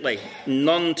immediately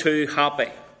none too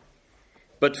happy.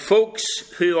 But folks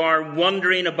who are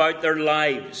wondering about their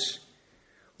lives,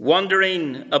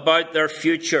 wondering about their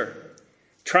future,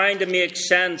 trying to make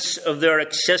sense of their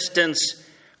existence,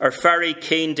 are very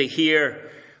keen to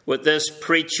hear what this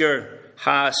preacher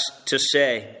has to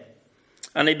say.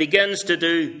 And he begins to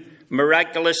do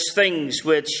miraculous things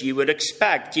which you would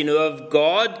expect. You know, if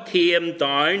God came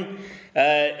down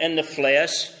in the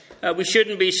flesh, we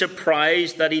shouldn't be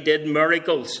surprised that he did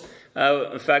miracles.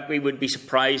 In fact, we would be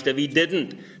surprised if he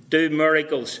didn't do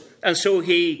miracles. And so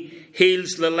he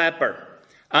heals the leper,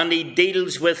 and he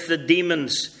deals with the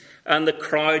demons, and the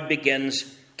crowd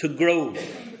begins to grow.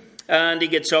 And he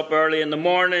gets up early in the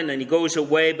morning and he goes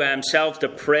away by himself to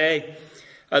pray.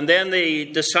 And then the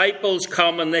disciples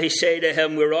come and they say to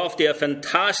him, we're off to a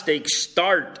fantastic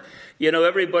start. You know,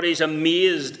 everybody's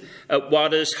amazed at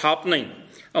what is happening.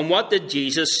 And what did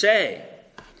Jesus say?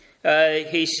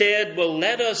 He said, well,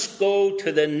 let us go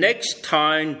to the next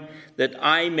town that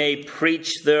I may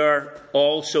preach there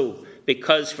also,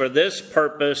 because for this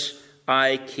purpose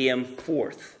I came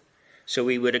forth. So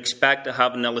we would expect to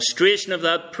have an illustration of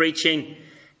that preaching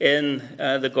in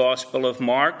the Gospel of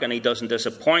Mark, and he doesn't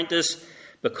disappoint us,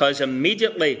 because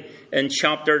immediately in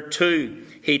chapter 2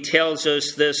 he tells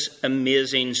us this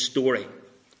amazing story.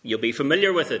 You'll be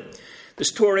familiar with it. The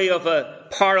story of a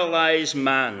paralyzed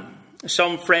man.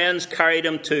 Some friends carried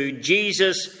him to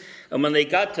Jesus, and when they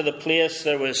got to the place,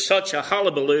 there was such a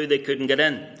hullabaloo they couldn't get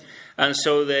in. And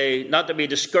so they, not to be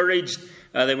discouraged,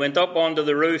 they went up onto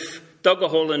the roof, dug a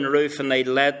hole in the roof, and they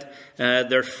let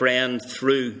their friend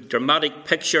through. Dramatic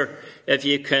picture, if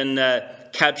you can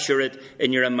capture it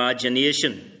in your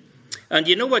imagination. And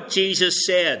you know what Jesus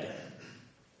said?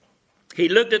 He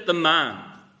looked at the man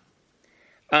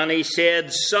and he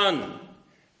said, "Son,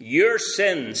 your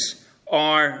sins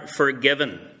are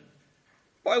forgiven."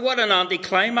 Boy, what an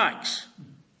anticlimax.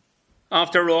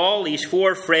 After all, these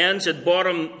four friends had brought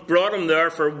him there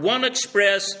for one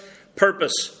express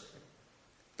purpose.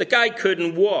 The guy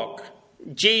couldn't walk.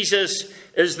 Jesus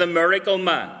is the miracle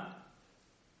man.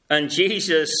 And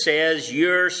Jesus says,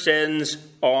 "Your sins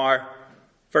are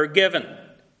forgiven."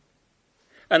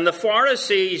 And the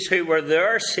Pharisees who were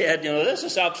there said, "This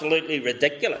is absolutely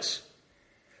ridiculous.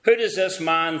 Who does this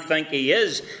man think he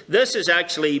is? This is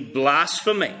actually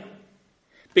blasphemy.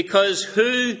 Because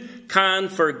who can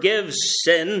forgive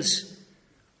sins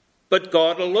but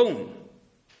God alone?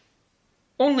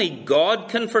 Only God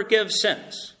can forgive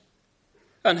sins.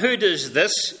 And who does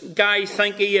this guy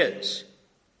think he is?"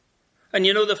 And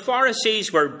the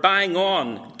Pharisees were bang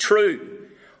on, true.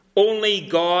 Only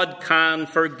God can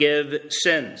forgive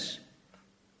sins.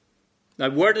 Now,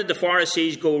 where did the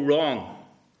Pharisees go wrong?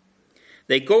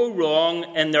 They go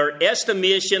wrong in their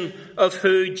estimation of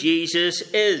who Jesus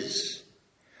is.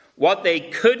 What they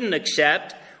couldn't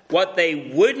accept, what they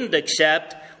wouldn't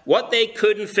accept, what they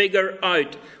couldn't figure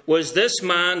out was this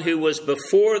man who was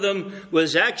before them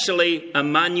was actually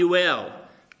Emmanuel,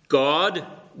 God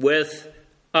with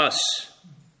us.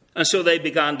 And so they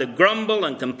began to grumble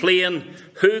and complain.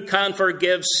 Who can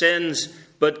forgive sins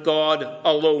but God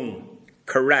alone?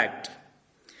 Correct.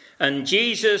 And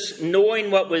Jesus,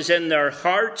 knowing what was in their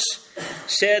hearts,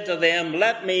 said to them,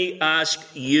 "Let me ask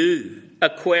you a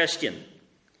question.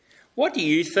 What do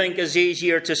you think is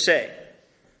easier to say?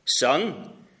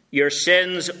 Son, your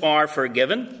sins are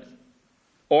forgiven?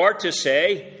 Or to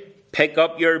say, pick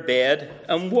up your bed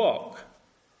and walk?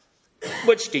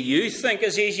 Which do you think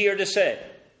is easier to say?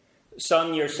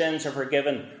 Son, your sins are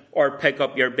forgiven, or pick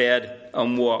up your bed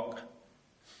and walk?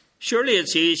 Surely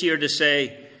it's easier to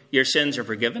say your sins are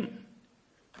forgiven.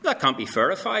 That can't be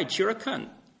verified. Sure it can.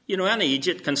 Any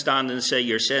idiot can stand and say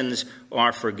your sins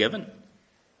are forgiven.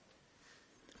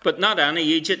 But not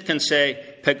any idiot can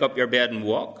say, pick up your bed and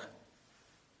walk.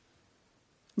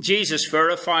 Jesus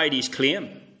verified his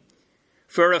claim,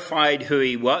 verified who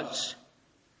he was.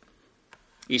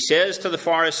 He says to the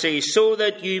Pharisees, "So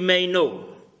that you may know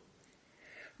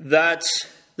that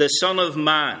the Son of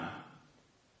Man,"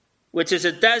 which is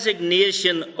a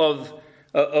designation of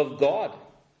God.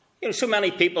 So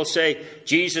many people say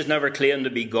Jesus never claimed to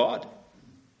be God.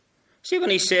 See, when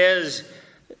he says,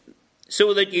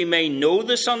 "So that you may know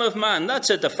the Son of Man," that's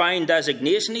a defined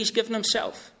designation he's given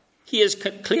himself. He is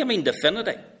claiming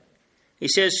divinity. He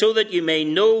says, "So that you may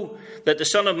know that the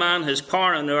Son of Man has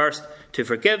power on earth to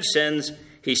forgive sins."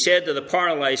 He said to the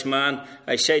paralyzed man,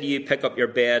 "I say to you, pick up your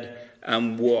bed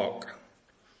and walk."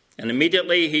 And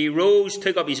immediately he rose,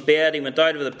 took up his bed, he went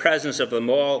out of the presence of them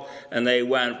all, and they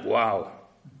went, "Wow,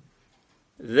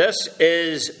 this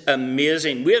is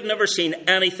amazing. We have never seen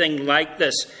anything like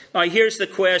this." Now here's the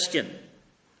question.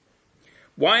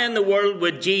 Why in the world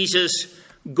would Jesus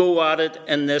go at it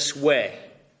in this way?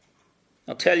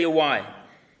 I'll tell you why.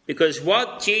 Because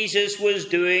what Jesus was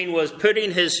doing was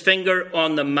putting his finger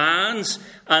on the man's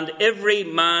and every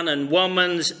man and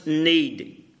woman's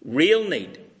need, real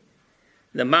need.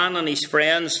 The man and his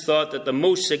friends thought that the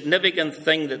most significant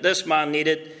thing that this man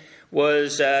needed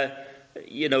was,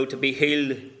 to be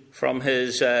healed from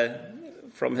his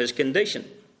condition.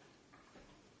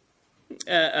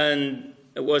 And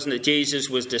it wasn't that Jesus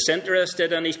was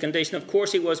disinterested in his condition. Of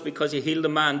course he was, because he healed the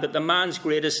man. But the man's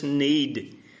greatest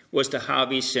need was to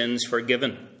have his sins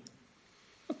forgiven.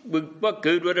 What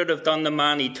good would it have done the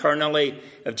man eternally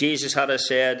if Jesus had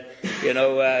said, get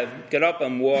up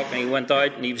and walk, and he went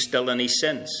out and he was still in his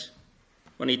sins?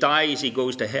 When he dies, he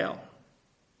goes to hell.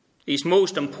 His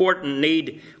most important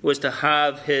need was to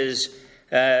have his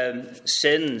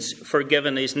sins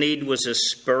forgiven. His need was a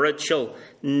spiritual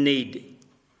need.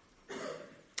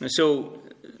 And so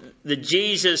the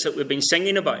Jesus that we've been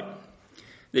singing about,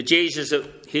 the Jesus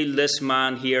that healed this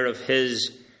man here of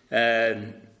his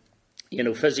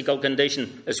physical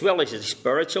condition as well as his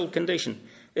spiritual condition,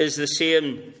 is the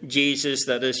same Jesus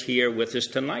that is here with us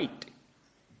tonight.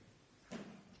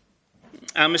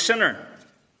 I'm a sinner.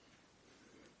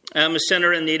 I'm a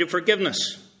sinner in need of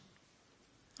forgiveness.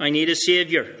 I need a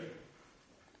Saviour.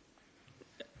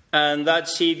 And that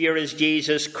Saviour is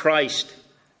Jesus Christ.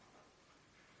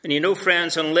 And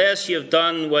friends, unless you've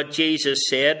done what Jesus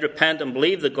said, repent and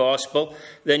believe the gospel,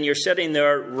 then you're sitting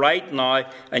there right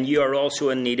now and you are also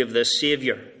in need of this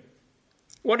Saviour.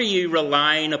 What are you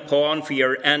relying upon for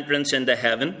your entrance into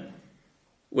heaven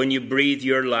when you breathe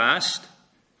your last?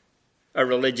 a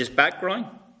religious background,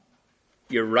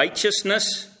 your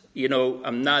righteousness.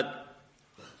 I'm not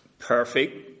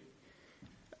perfect,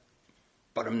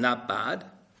 but I'm not bad.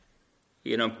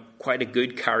 Quite a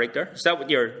good character. Is that what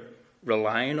you're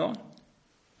relying on?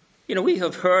 We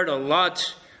have heard a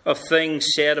lot of things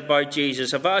said about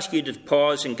Jesus. I've asked you to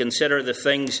pause and consider the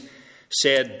things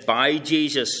said by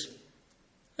Jesus.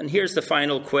 And here's the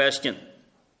final question.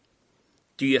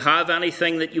 Do you have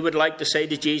anything that you would like to say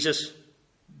to Jesus?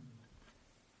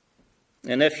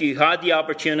 And if you had the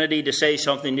opportunity to say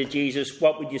something to Jesus,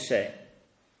 what would you say?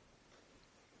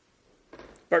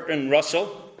 Bertrand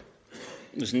Russell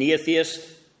was an atheist.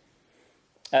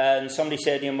 And somebody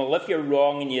said to him, well, if you're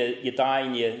wrong and you die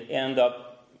and you end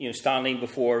up standing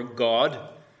before God,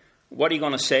 what are you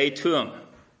going to say to him?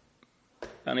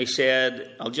 And he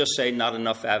said, I'll just say not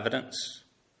enough evidence.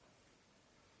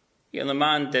 The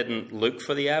man didn't look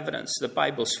for the evidence. The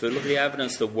Bible's full of the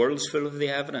evidence. The world's full of the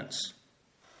evidence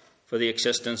for the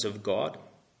existence of God.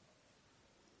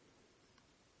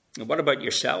 And what about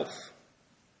yourself?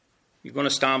 You're going to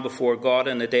stand before God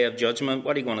in the day of judgment.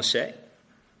 What are you going to say?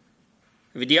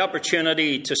 If you had the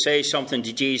opportunity to say something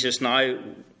to Jesus now,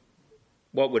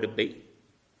 what would it be?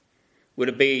 Would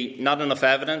it be not enough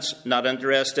evidence, not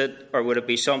interested, or would it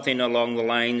be something along the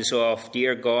lines of,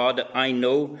 Dear God, I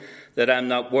know that I'm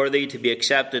not worthy to be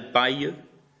accepted by you.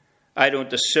 I don't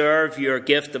deserve your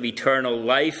gift of eternal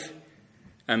life.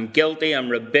 I'm guilty, I'm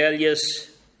rebellious,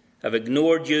 I've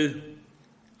ignored you.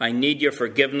 I need your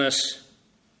forgiveness.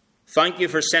 Thank you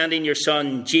for sending your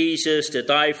son Jesus to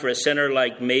die for a sinner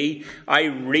like me. I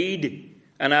read,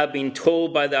 and I've been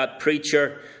told by that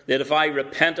preacher that if I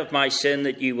repent of my sin,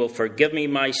 that you will forgive me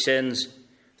my sins.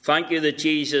 Thank you that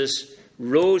Jesus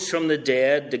rose from the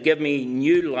dead to give me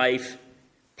new life.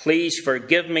 Please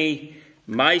forgive me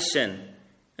my sin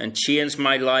and change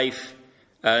my life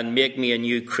and make me a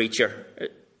new creature.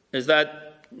 Is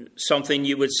that something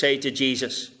you would say to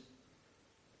Jesus?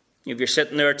 If you're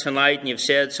sitting there tonight and you've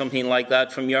said something like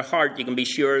that from your heart, you can be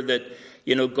sure that,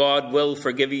 God will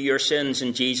forgive you your sins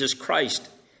in Jesus Christ,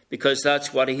 because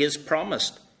that's what he has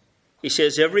promised. He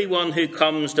says, everyone who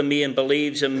comes to me and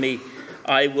believes in me,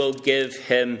 I will give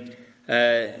him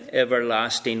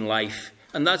everlasting life.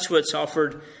 And that's what's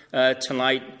offered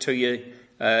tonight to you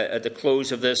at the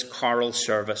close of this choral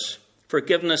service.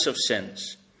 Forgiveness of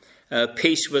sins,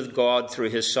 peace with God through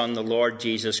his Son, the Lord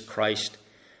Jesus Christ,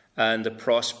 and the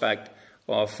prospect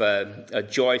of a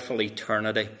joyful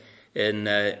eternity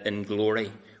in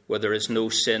glory, where there is no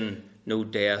sin, no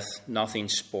death, nothing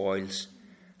spoils.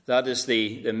 That is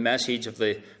the message of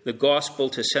the gospel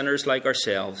to sinners like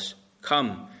ourselves.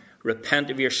 Come, repent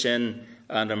of your sin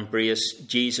and embrace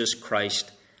Jesus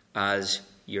Christ as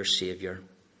your Saviour.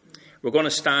 We're going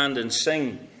to stand and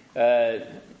sing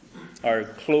our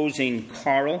closing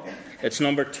choral. It's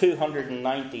number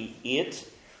 298.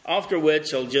 After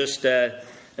which I'll just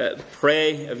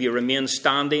pray if you remain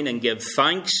standing and give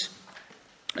thanks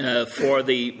for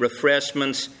the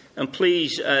refreshments. And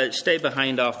please stay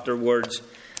behind afterwards.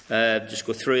 Just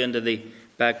go through into the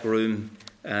back room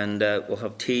and we'll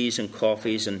have teas and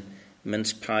coffees and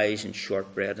mince pies and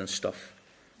shortbread and stuff.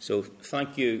 So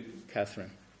thank you,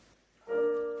 Catherine.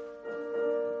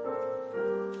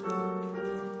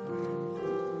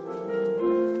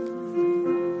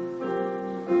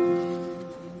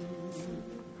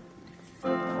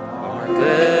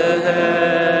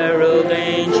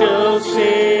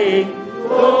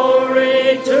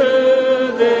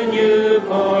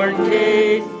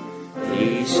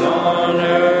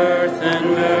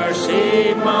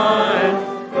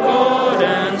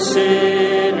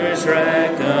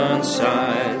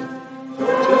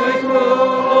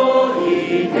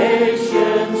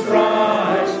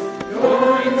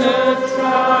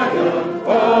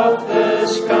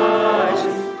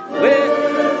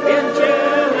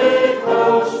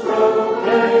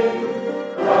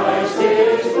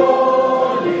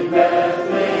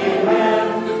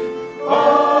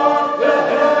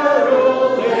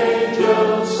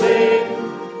 Angels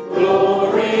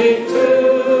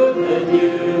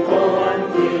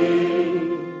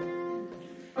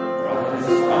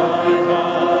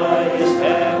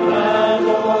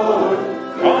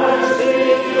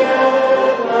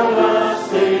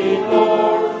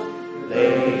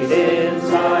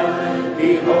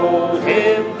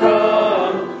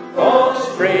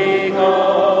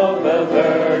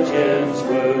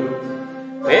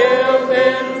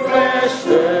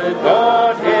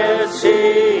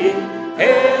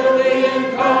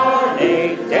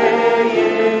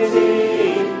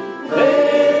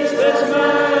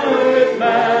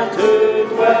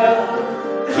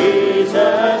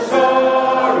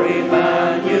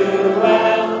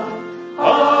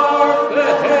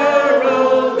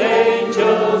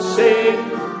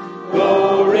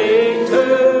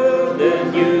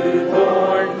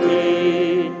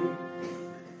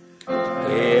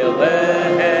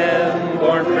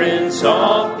born Prince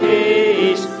of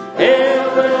Peace.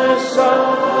 Hail the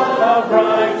Son of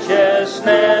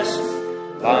Righteousness.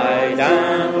 Light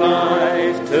and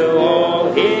life to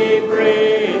all he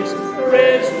brings,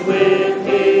 risen with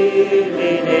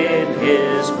healing in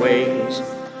his wings.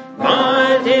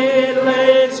 Mighty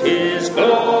leads his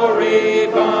glory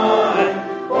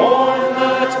by, born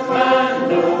that man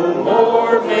no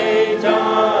more may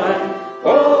die,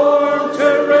 born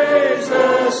to raise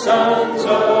the sons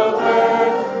of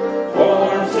earth,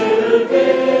 born to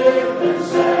give them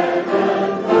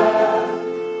second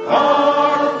birth.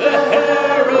 Hark the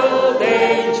herald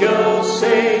angels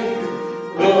sing,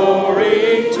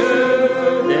 glory to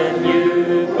the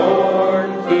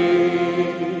newborn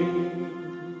King.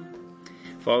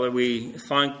 Father, we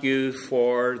thank you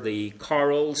for the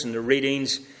carols and the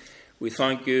readings. We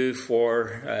thank you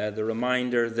for the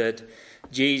reminder that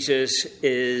Jesus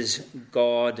is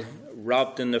God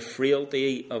wrapped in the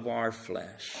frailty of our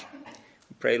flesh.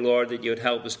 We pray, Lord, that you would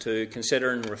help us to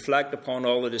consider and reflect upon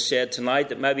all that is said tonight,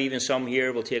 that maybe even some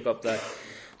here will take up the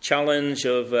challenge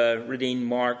of reading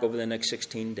Mark over the next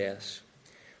 16 days.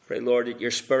 Pray, Lord, that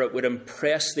your Spirit would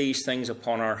impress these things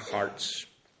upon our hearts,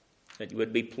 that you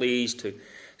would be pleased to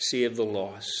save the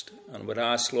lost. And would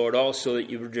ask, Lord, also that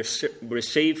you would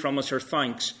receive from us our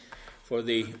thanks for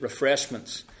the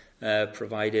refreshments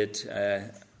provided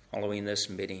following this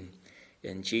meeting.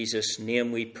 In Jesus'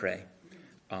 name we pray.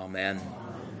 Amen.